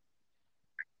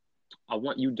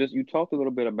 You talked a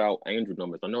little bit about angel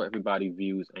numbers. I know everybody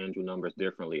views angel numbers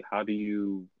differently. How do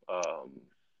you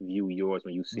view yours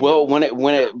when you see Well, them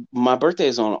when it now? my birthday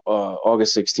is on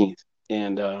August 16th,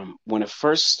 and when it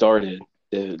first started,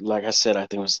 like I said, I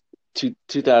think it was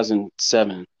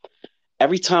 2007.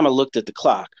 Every time I looked at the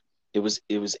clock, it was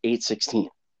 8:16.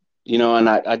 And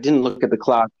I didn't look at the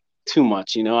clock too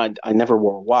much. I never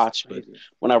wore a watch, but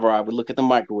whenever I would look at the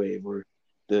microwave or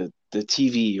the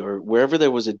TV or wherever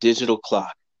there was a digital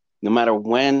clock, no matter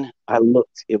when I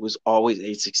looked, it was always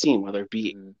 8:16, whether it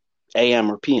be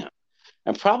AM or PM.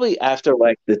 And probably after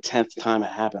like the 10th time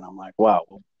it happened, I'm like, wow,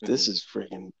 this is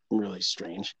freaking really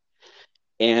strange.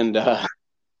 And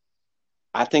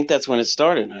I think that's when it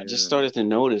started. Yeah. I just started to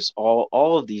notice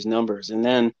all of these numbers. And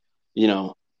then,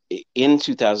 in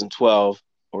 2012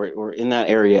 or in that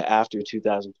area after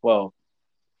 2012,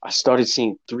 I started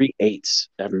seeing 3 8s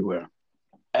everywhere.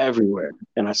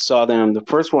 And I saw them. The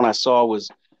first one I saw was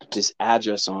this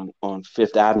address on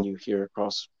Fifth Avenue here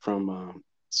across from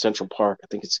Central Park. I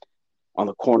think it's on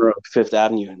the corner of Fifth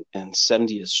Avenue and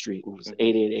 70th Street. And it was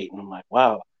 888. And I'm like,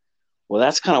 wow. Well,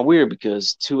 that's kind of weird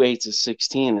because 2 8s is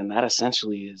 16, and that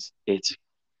essentially is it's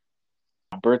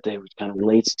my birthday, which kind of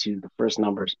relates to the first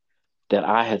numbers that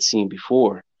I had seen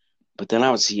before. But then I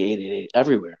would see 888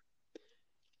 everywhere.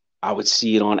 I would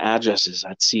see it on addresses.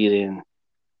 I'd see it in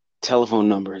telephone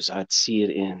numbers. I'd see it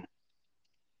in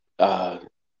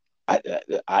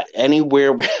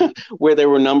anywhere where there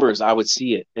were numbers. I would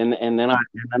see it, and then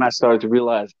I started to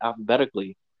realize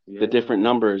alphabetically the different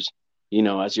numbers.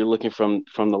 As you're looking from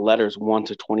the letters 1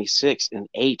 to 26, and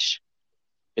H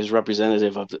is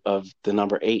representative of the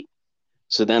number 8.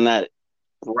 So then that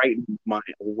brightened my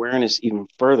awareness even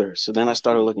further. So then I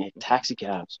started looking at taxi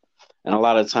cabs, and a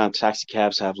lot of the time taxi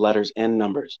cabs have letters and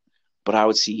numbers, but I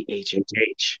would see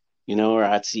HHH, or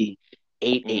I'd see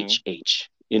 8HH,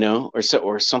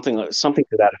 or something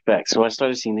to that effect. So I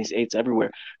started seeing these 8s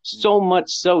everywhere, so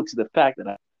much so to the fact that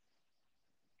I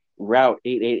route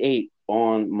 888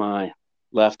 on my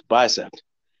left bicep,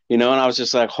 and I was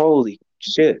just like, holy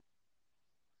shit,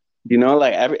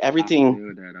 like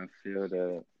everything. I feel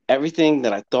that. Everything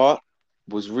that I thought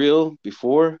was real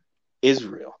before is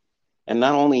real. And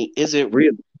not only is it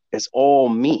real, it's all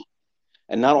me.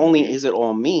 And not only is it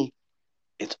all me,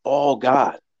 it's all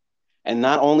God. And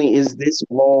not only is this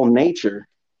all nature,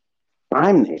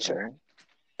 I'm nature.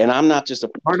 And I'm not just a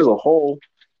part of the whole,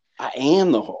 I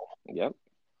am the whole. Yep.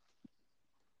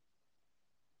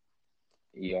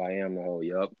 Yeah, I am the whole.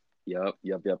 Yep.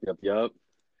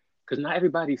 Because not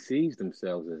everybody sees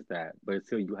themselves as that, but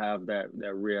until you have that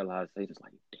realization, it's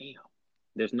like, damn,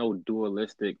 there's no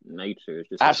dualistic nature. It's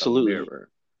just absolutely like a mirror.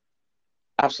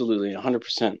 Absolutely,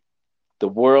 100%. The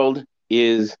world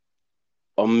is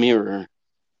a mirror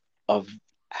of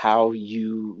how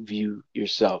you view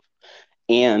yourself,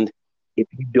 and if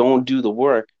you don't do the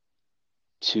work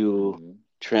to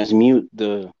transmute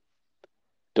the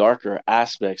darker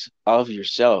aspects of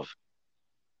yourself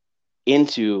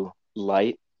into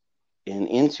light and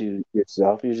into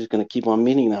yourself, you're just going to keep on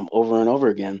meeting them over and over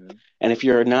again. And if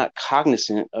you're not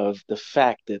cognizant of the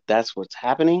fact that that's what's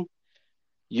happening,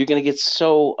 you're going to get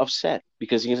so upset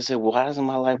because you're going to say, well, why doesn't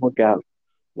my life work out?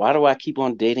 Why do I keep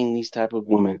on dating these type of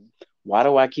women? Why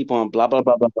do I keep on blah, blah,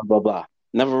 blah, blah, blah, blah, blah?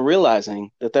 Never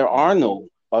realizing that there are no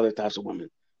other types of women.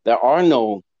 There are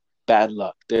no bad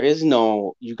luck. There is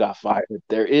no you got fired.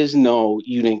 There is no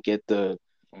you didn't get the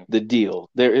deal.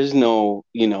 There is no,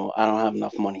 I don't have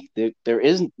enough money. There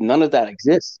is none of that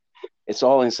exists. It's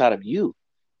all inside of you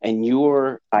and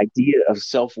your idea of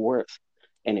self-worth.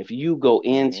 And if you go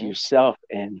into yourself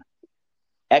and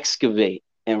excavate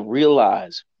and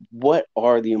realize what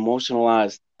are the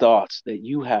emotionalized thoughts that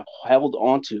you have held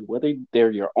onto, whether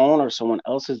they're your own or someone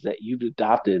else's that you've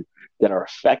adopted that are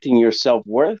affecting your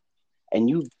self-worth, and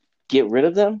you get rid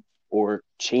of them or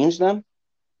change them,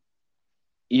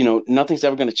 nothing's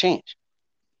ever going to change.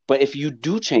 But if you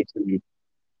do change them,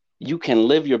 you can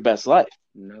live your best life.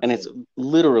 And it's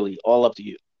literally all up to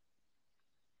you.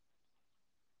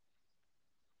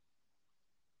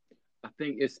 I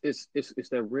think it's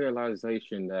that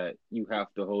realization that you have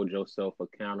to hold yourself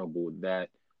accountable that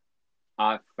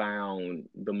I found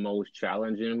the most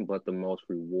challenging, but the most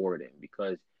rewarding,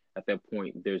 because at that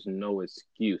point there's no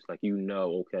excuse. Like,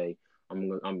 okay,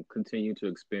 I'm continuing to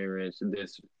experience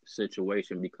this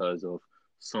situation because of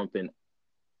something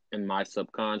in my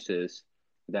subconscious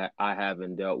that I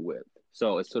haven't dealt with.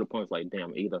 So it's to the point it's like,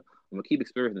 damn, either I'm gonna keep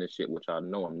experiencing this shit, which I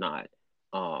know I'm not,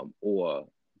 or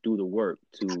do the work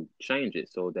to change it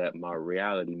so that my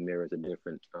reality mirrors a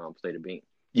different state of being.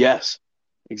 Yes,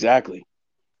 exactly.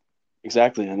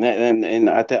 And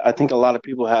I think a lot of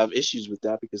people have issues with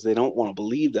that because they don't want to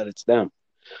believe that it's them.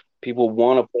 People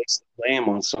want to place the blame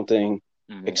on something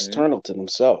external to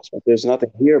themselves, but there's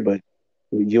nothing here but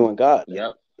you and God.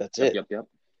 Yep. That's it. Yep.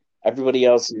 Everybody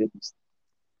else is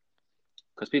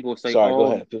Because people will say, Sorry, go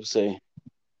 "Oh, ahead. People say,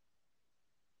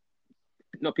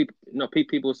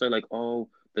 people will say like, oh,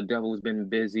 the devil's been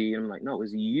busy." And I'm like, no,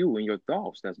 it's you and your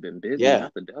thoughts that's been busy, yeah,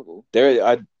 not the devil.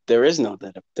 there is no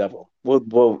devil.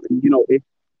 Well,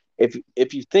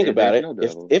 if you think about There's it, no if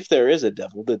devil. if there is a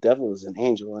devil, the devil is an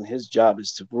angel, and his job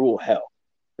is to rule hell,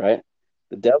 right?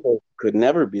 The devil could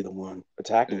never be the one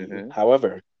attacking you. Mm-hmm.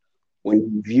 However, when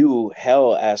you view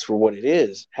hell as for what it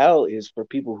is, hell is for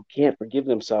people who can't forgive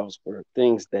themselves for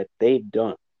things that they've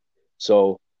done.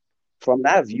 So, from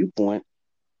that viewpoint,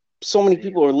 so many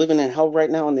people are Damn. living in hell right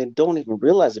now and they don't even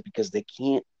realize it because they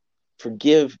can't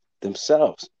forgive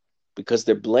themselves because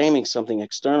they're blaming something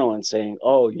external and saying,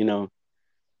 oh,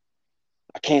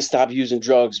 I can't stop using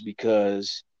drugs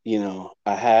because,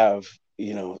 I have,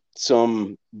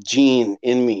 some gene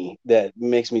in me that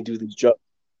makes me do these drugs.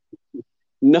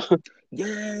 No,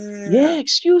 yeah, Yeah.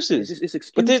 excuses. It's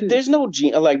But there's excuses. no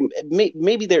gene. Like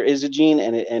maybe there is a gene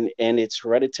and it's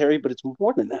hereditary, but it's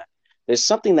more than that. There's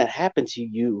something that happened to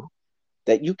you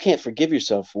that you can't forgive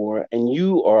yourself for, and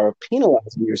you are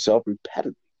penalizing yourself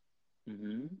repetitively.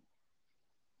 Mm-hmm.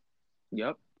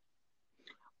 Yep.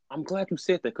 I'm glad you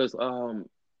said that because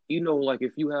like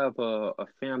if you have a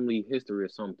family history or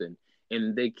something,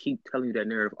 and they keep telling you that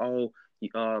narrative, oh,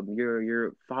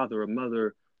 your father or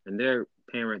mother and their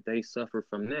parent they suffer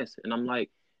from this, and I'm like,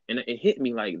 and it hit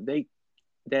me like they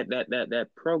that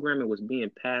programming was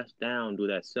being passed down through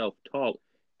that self talk,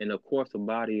 and of course the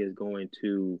body is going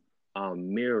to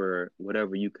mirror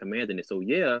whatever you commanded it. So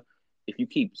yeah, if you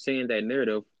keep saying that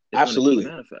narrative, it's going to keep Absolutely.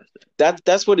 manifesting.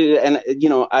 That's what it. And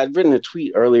I'd written a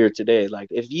tweet earlier today. Like,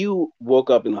 if you woke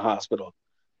up in the hospital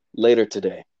later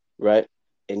today, right,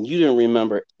 and you didn't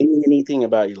remember anything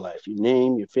about your life, your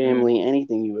name, your Mm, family,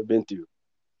 anything you have been through,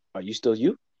 are you still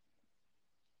you?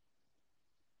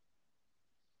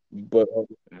 But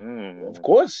mm. of That's a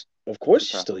course, you're powerful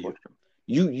still you. question.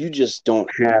 You just don't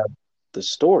have the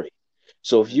story.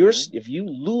 So Mm-hmm. if you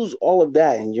lose all of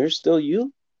that and you're still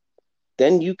you,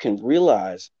 then you can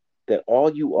realize that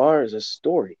all you are is a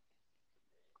story.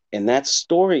 And that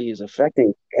story is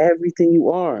affecting everything you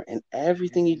are and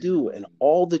everything you do and Damn.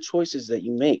 all the choices that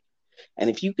you make. And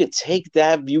if you could take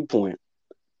that viewpoint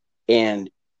and,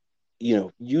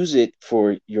 use it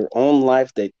for your own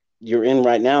life that you're in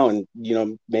right now, and,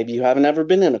 maybe you haven't ever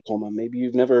been in a coma, maybe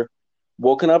you've never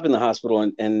woken up in the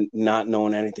hospital and not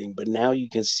known anything, but now you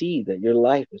can see that your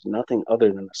life is nothing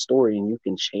other than a story and you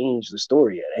can change the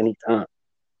story at any time.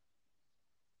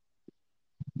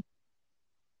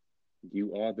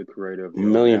 You are the creator of A your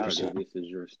own million reality. percent. This is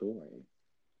your story.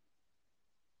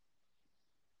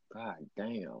 God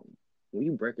damn. When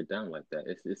you break it down like that,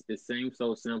 it seems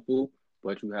so simple,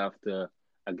 but you have to.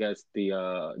 I guess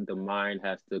the mind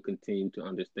has to continue to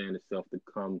understand itself to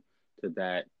come to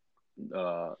that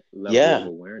level of Yeah.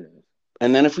 awareness.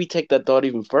 And then if we take that thought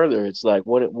even further, it's like,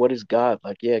 what is God?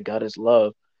 Like, yeah, God is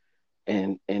love,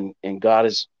 and God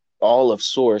is all of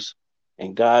source,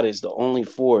 and God is the only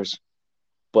force,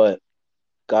 but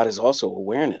God is also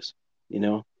awareness, you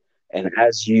know? And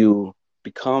as you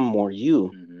become more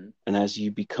you, Mm-hmm. and as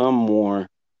you become more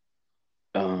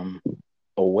um,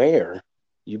 aware,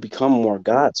 you become more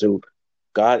God. So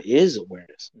God is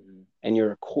awareness, Mm-hmm. and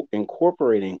you're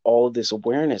incorporating all of this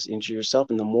awareness into yourself.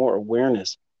 And the more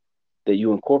awareness that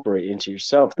you incorporate into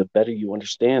yourself, the better you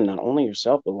understand not only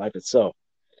yourself, but life itself.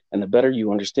 And the better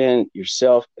you understand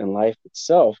yourself and life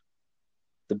itself,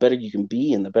 the better you can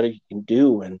be and the better you can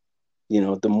do. And,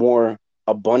 the more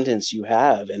abundance you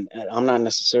have. And I'm not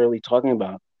necessarily talking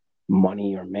about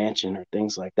money or mansion or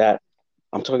things like that.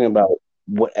 I'm talking about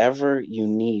whatever you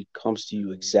need comes to you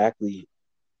Mm-hmm. exactly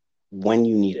when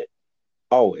you need it,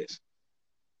 always.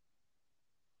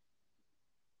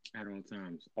 At all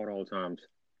times. At all times.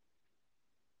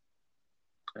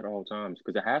 At all times.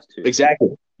 Because it has to. Exactly.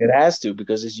 It has to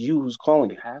because it's you who's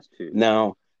calling It it. has to.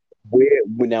 Now,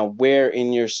 where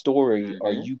in your story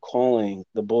are Mm-hmm. you calling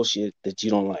the bullshit that you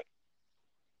don't like?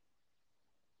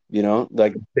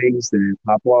 Like things that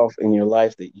pop off in your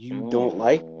life that you don't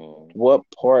like. Mm. What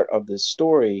part of the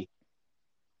story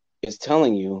is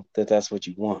telling you that that's what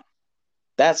you want?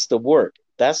 That's the work.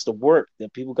 That's the work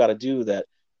that people got to do that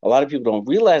a lot of people don't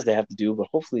realize they have to do, but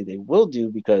hopefully they will do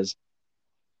because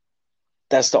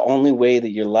that's the only way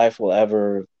that your life will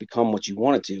ever become what you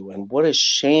want it to. And what a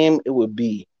shame it would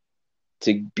be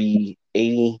to be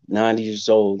 80, 90 years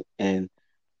old and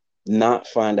not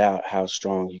find out how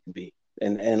strong you can be.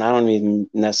 And I don't even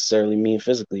necessarily mean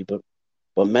physically, but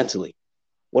mentally.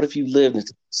 What if you lived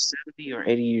until 70 or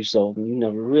 80 years old and you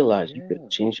never realized you could Yeah.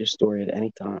 change your story at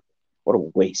any time? What a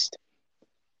waste.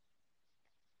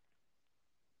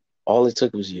 All it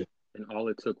took was you. And all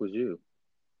it took was you.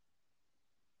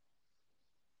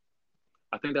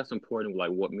 think that's important.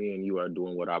 Like what me and you are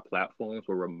doing with our platforms,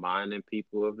 we're reminding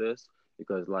people of this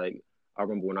because, like, I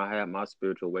remember when I had my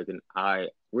spiritual awakening, I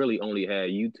really only had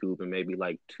YouTube and maybe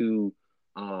like two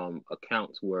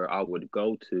accounts where I would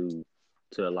go to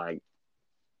like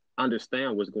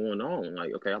understand what's going on.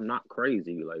 Like, okay, I'm not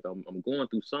crazy. Like, I'm going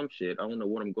through some shit. I don't know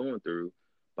what I'm going through,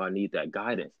 but I need that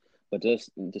guidance. But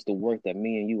just the work that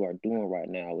me and you are doing right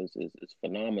now is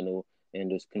phenomenal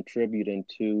and just contributing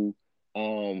to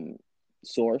um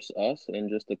source us and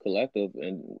just the collective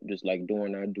and just like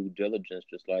doing our due diligence,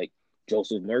 just like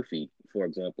Joseph Murphy, for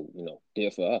example,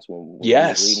 did for us when we was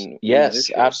Yes, reading his yes,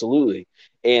 shit. absolutely.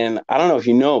 And I don't know if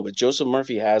you know, but Joseph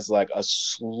Murphy has like a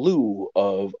slew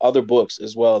of other books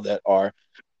as well that are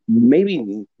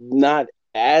maybe not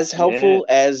as Yeah, helpful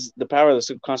as The Power of the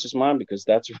Subconscious Mind, because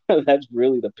that's that's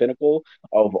really the pinnacle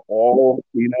of all,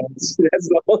 that's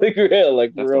the holy grail,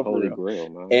 like that's the for holy real. grail,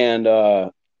 man.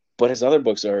 And but his other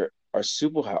books are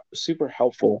super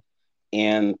helpful,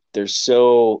 and they're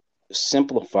so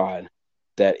simplified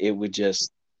that it would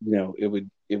just, it would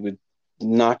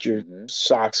knock your Mm-hmm.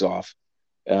 socks off,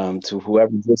 to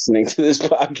whoever's listening to this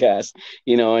podcast,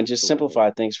 and just For real.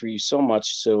 simplify things for you so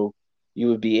much so you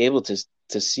would be able to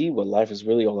see what life is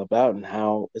really all about and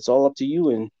how it's all up to you,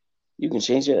 and you can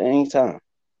change it at any time.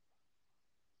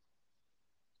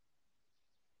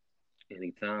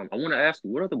 Anytime. I want to ask you,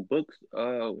 what other books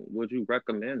would you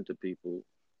recommend to people?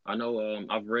 I know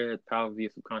I've read Power of the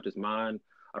Subconscious Mind.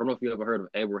 I don't know if you ever heard of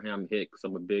Abraham Hicks.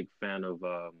 I'm a big fan of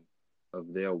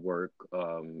their work.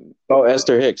 Oh,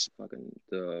 Esther Hicks. Fucking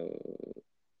the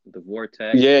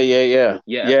Vortex. Yeah, yeah, yeah.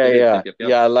 Yeah, Yeah, Esther Hicks. yeah. Yep, yep, yep.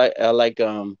 Yeah, I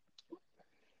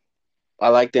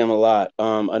like them a lot.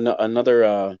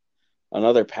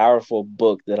 Another powerful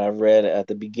book that I read at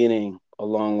the beginning,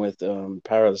 along with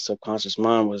Power of the Subconscious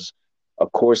Mind, was A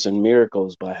Course in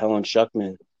Miracles by Helen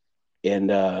Schuckman.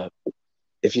 And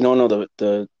if you don't know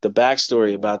the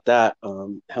backstory about that,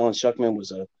 Helen Schuckman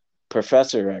was a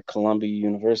professor at Columbia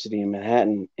University in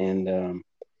Manhattan, and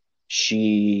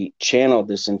she channeled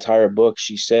this entire book,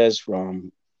 she says,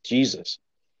 from Jesus.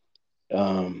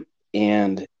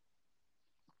 And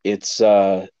it's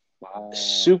Wow.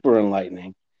 super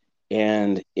enlightening,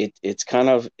 and it's kind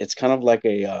of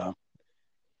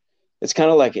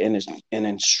like an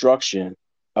instruction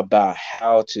about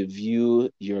how to view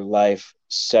your life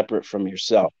separate from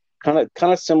yourself. Kind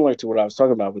of similar to what I was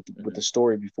talking about with the Mm-hmm.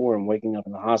 story before, and waking up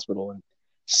in the hospital and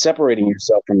separating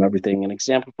yourself from everything. An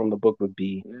example from the book would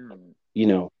be, Yeah. you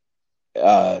know,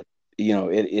 uh,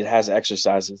 it has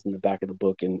exercises in the back of the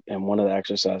book, and one of the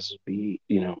exercises would be,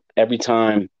 every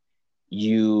time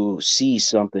you see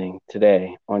something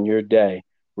today on your day,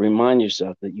 remind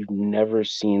yourself that you've never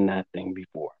seen that thing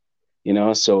before.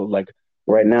 So like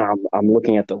right now, I'm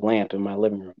looking at the lamp in my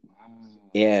living room, Wow.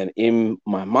 and in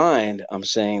my mind, I'm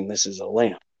saying this is a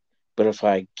lamp. But if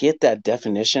I get that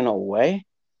definition away,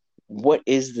 what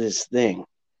is this thing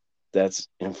that's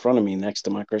in front of me next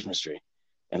to my Christmas tree?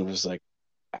 And it was like,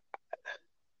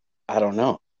 I don't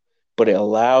know. But it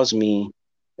allows me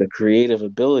the creative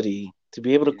ability to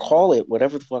be able to Yeah. call it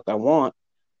whatever the fuck I want,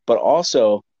 but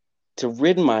also to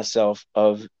rid myself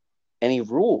of any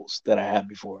rules that I had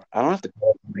before. I don't have to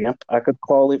call it lamp. I could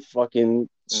call it fucking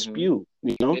Mm-hmm. spew,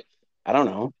 I don't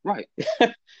know. Right.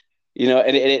 And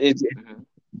Mm-hmm.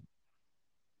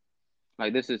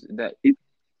 Like this is that it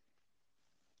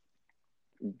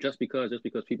just because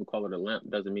people call it a lamp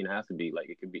doesn't mean it has to be. Like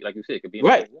it could be, like you said, it could be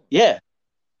anything right. you want. Yeah.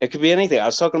 It could be anything. I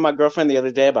was talking to my girlfriend the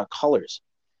other day about colors,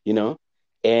 you know,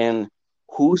 and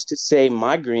who's to say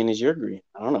my green is your green?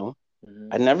 I don't know. Mm-hmm.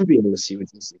 I'd never be able to see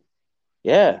what you see.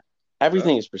 Yeah. Yep.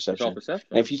 Everything is It's all perception. And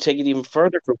perception. if you take it even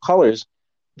further from colors,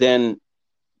 then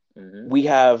Mm-hmm. we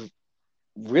have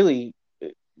really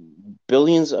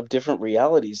billions of different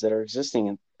realities that are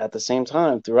existing at the same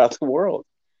time throughout the world.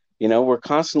 We're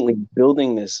constantly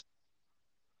building this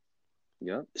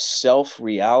Yep. self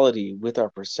reality with our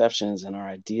perceptions and our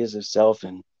ideas of self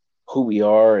and who we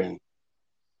are and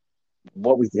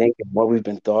what we think and what we've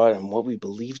been thought and what we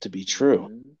believe to be true.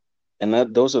 Mm-hmm.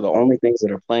 And those are the only things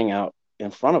that are playing out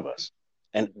in front of us.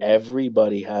 And Mm-hmm.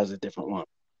 everybody has a different one.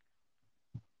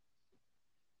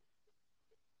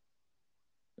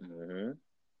 Mm-hmm.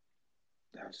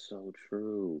 That's so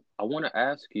true. I want to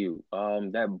ask you,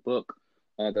 that book,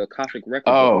 the Akashic Record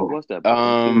book. What Oh, was that book?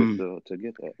 I'm curious to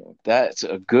get that one. that's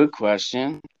a good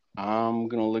question. I'm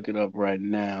gonna look it up right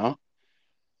now.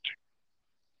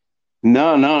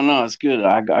 No, no, no, it's good.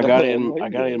 I got it in No, I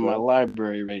you got it good, in my bro.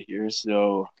 library right here.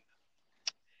 So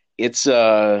it's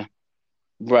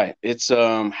right. It's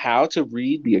How to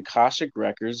Read the Akashic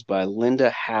Records by Linda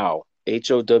Howe,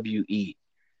 Howe.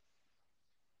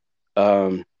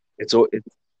 Um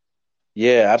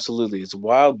Yeah, absolutely. It's a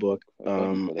wild book, Okay,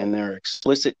 thank you for and that. there are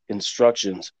explicit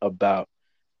instructions about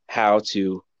how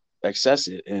to access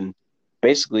it. And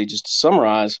basically, just to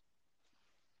summarize,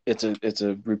 it's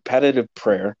a repetitive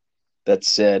prayer that's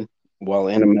said while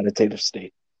in a meditative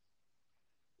state.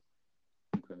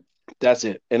 Okay. That's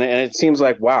it. And it seems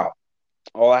like, wow,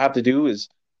 all I have to do is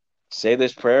say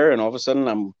this prayer, and all of a sudden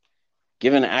I'm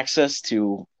given access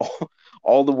to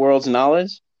all the world's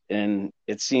knowledge. And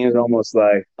it seems almost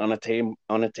like unattainable.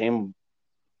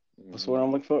 What's the word Mm-hmm.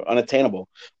 I'm looking for? Unattainable.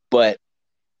 But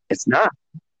it's not.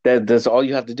 That's all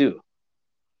you have to do.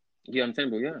 Yeah,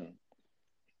 understandable. Yeah.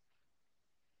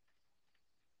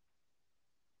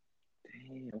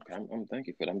 Damn, okay, I'm thank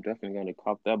you for that. I'm definitely going to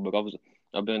cop that book.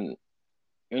 I've been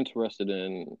interested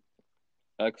in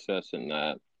accessing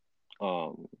that,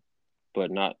 um,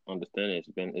 but not understanding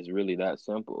it's really that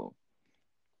simple.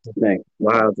 Thing.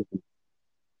 Wow.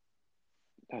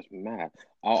 That's mad.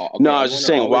 No, Okay, I I was just want to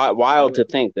saying, always. I wild want to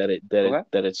think that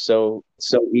okay. it's so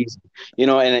easy,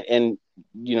 and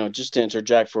just to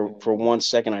interject for Mm-hmm. 1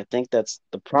 second, I think that's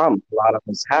the problem a lot of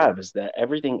us have is that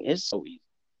everything is so easy.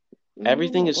 No, no,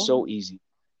 Everything no. is Go ahead. so easy,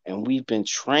 and we've been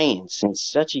trained since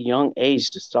such a young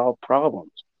age to solve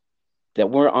problems that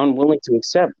we're unwilling to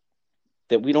accept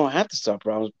that we don't have to solve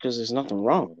problems because there's nothing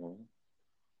wrong. Mm-hmm.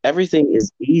 Everything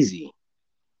is easy.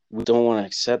 We don't want to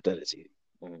accept that it's easy.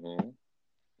 Mm-hmm.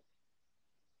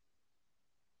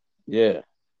 Yeah.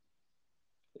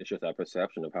 It's just our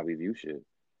perception of how we view shit.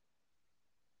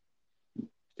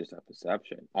 Just our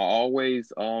perception. I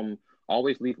always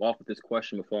leave off with this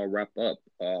question before I wrap up.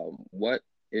 What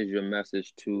is your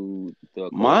message to the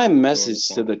My collective during this message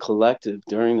to the time? collective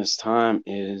during this time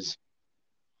is,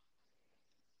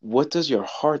 what does your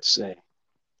heart say?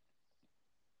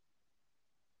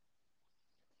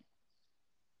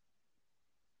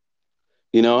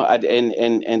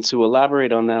 And to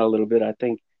elaborate on that a little bit, I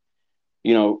think,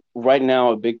 right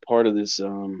now a big part of this,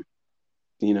 you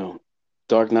know,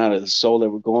 dark night of the soul that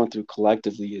we're going through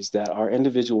collectively is that our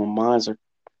individual minds are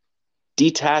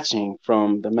detaching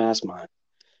from the mass mind,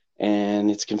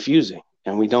 and it's confusing,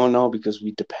 and we don't know because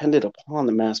we depended upon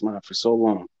the mass mind for so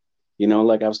long.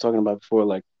 Like I was talking about before,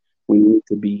 like we need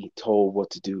to be told what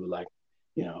to do, like,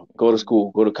 go to Mm-hmm.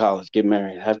 school, go to college, get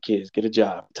married, have kids, get a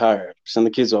job, retire, send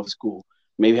the kids off to school,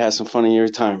 maybe have some fun in your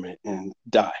retirement and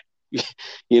die.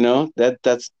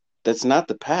 That's not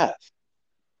the path.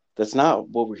 That's not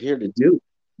what we're here to do.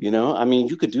 I mean,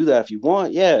 you could do that if you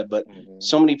want, yeah, but Mm-hmm.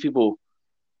 so many people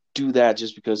do that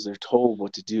just because they're told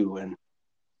what to do, and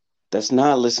that's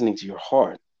not listening to your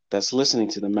heart. That's listening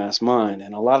to the mass mind.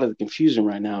 And a lot of the confusion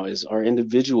right now is our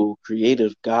individual,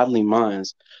 creative, godly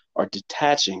minds are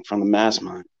detaching from the mass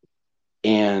mind.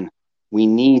 And we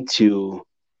need to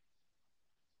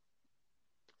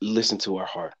listen to our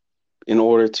heart in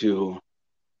order to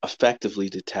effectively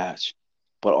detach,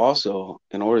 but also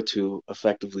in order to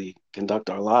effectively conduct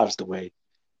our lives the way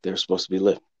they're supposed to be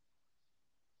lived.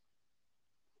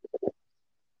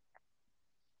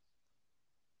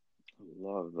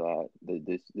 Love that.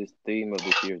 This theme of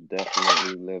this year is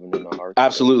definitely living in the heart space.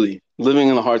 Absolutely. Living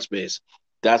in the heart space.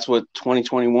 That's what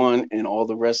 2021 and all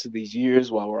the rest of these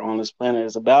years while we're on this planet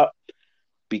is about.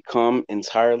 Become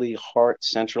entirely heart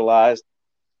centralized,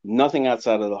 nothing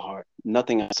outside of the heart,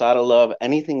 nothing outside of love,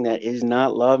 anything that is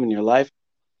not love in your life,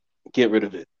 get rid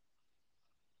of it.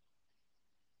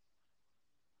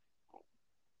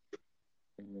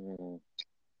 Mm,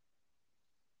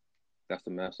 that's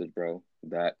the message, bro.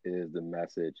 That is the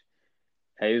message.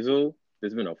 Hazel,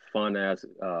 this has been a fun ass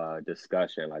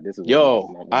discussion. Like this is one of my, Yo,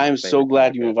 my one of I my am so favorite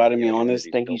glad you podcasts. Like invited me yeah, on your this. energy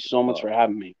is Thank you dope as so much fuck. for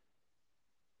having me.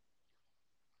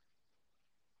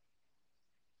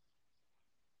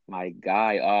 My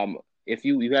guy, if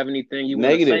you have anything you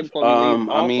want to say Negative. before we leave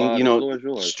I off, mean, the floor is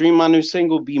yours. stream my new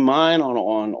single "Be Mine"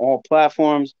 on all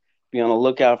platforms. Be on the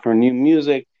lookout for new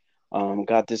music.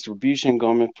 Got distribution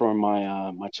going for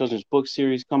my children's book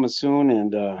series coming soon,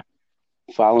 and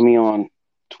follow me on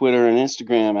Twitter and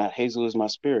Instagram at Hazel is my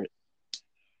spirit.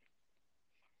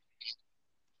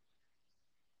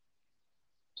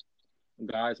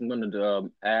 Guys, I'm going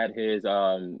to add his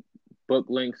book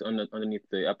links underneath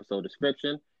the episode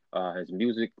description. His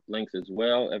music links as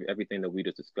well. Everything that we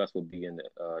just discussed will be in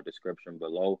the description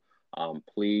below.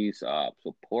 Please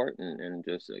support and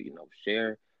just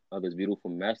share this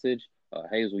beautiful message.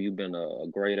 Hazel, you've been a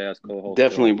great ass co-host, bro.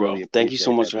 Definitely, I bro. really Thank you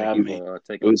so appreciate much that. for Thank having you me. for It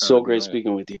taking the was time so to be great on.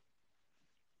 speaking with you.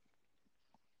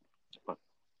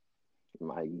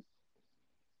 My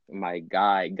my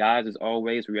guy. Guys, as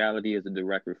always, reality is a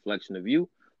direct reflection of you.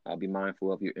 Be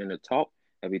mindful of your inner talk.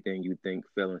 Everything you think,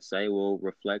 feel, and say will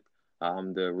reflect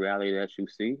the reality that you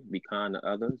see. Be kind to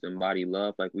others, embody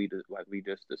love, like we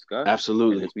just discussed, and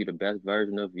Absolutely. just be the best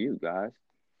version of you, guys.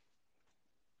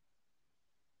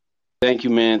 Thank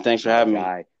you, man. Thanks for All having me.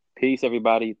 right, peace,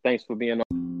 everybody. Thanks for being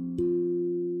on.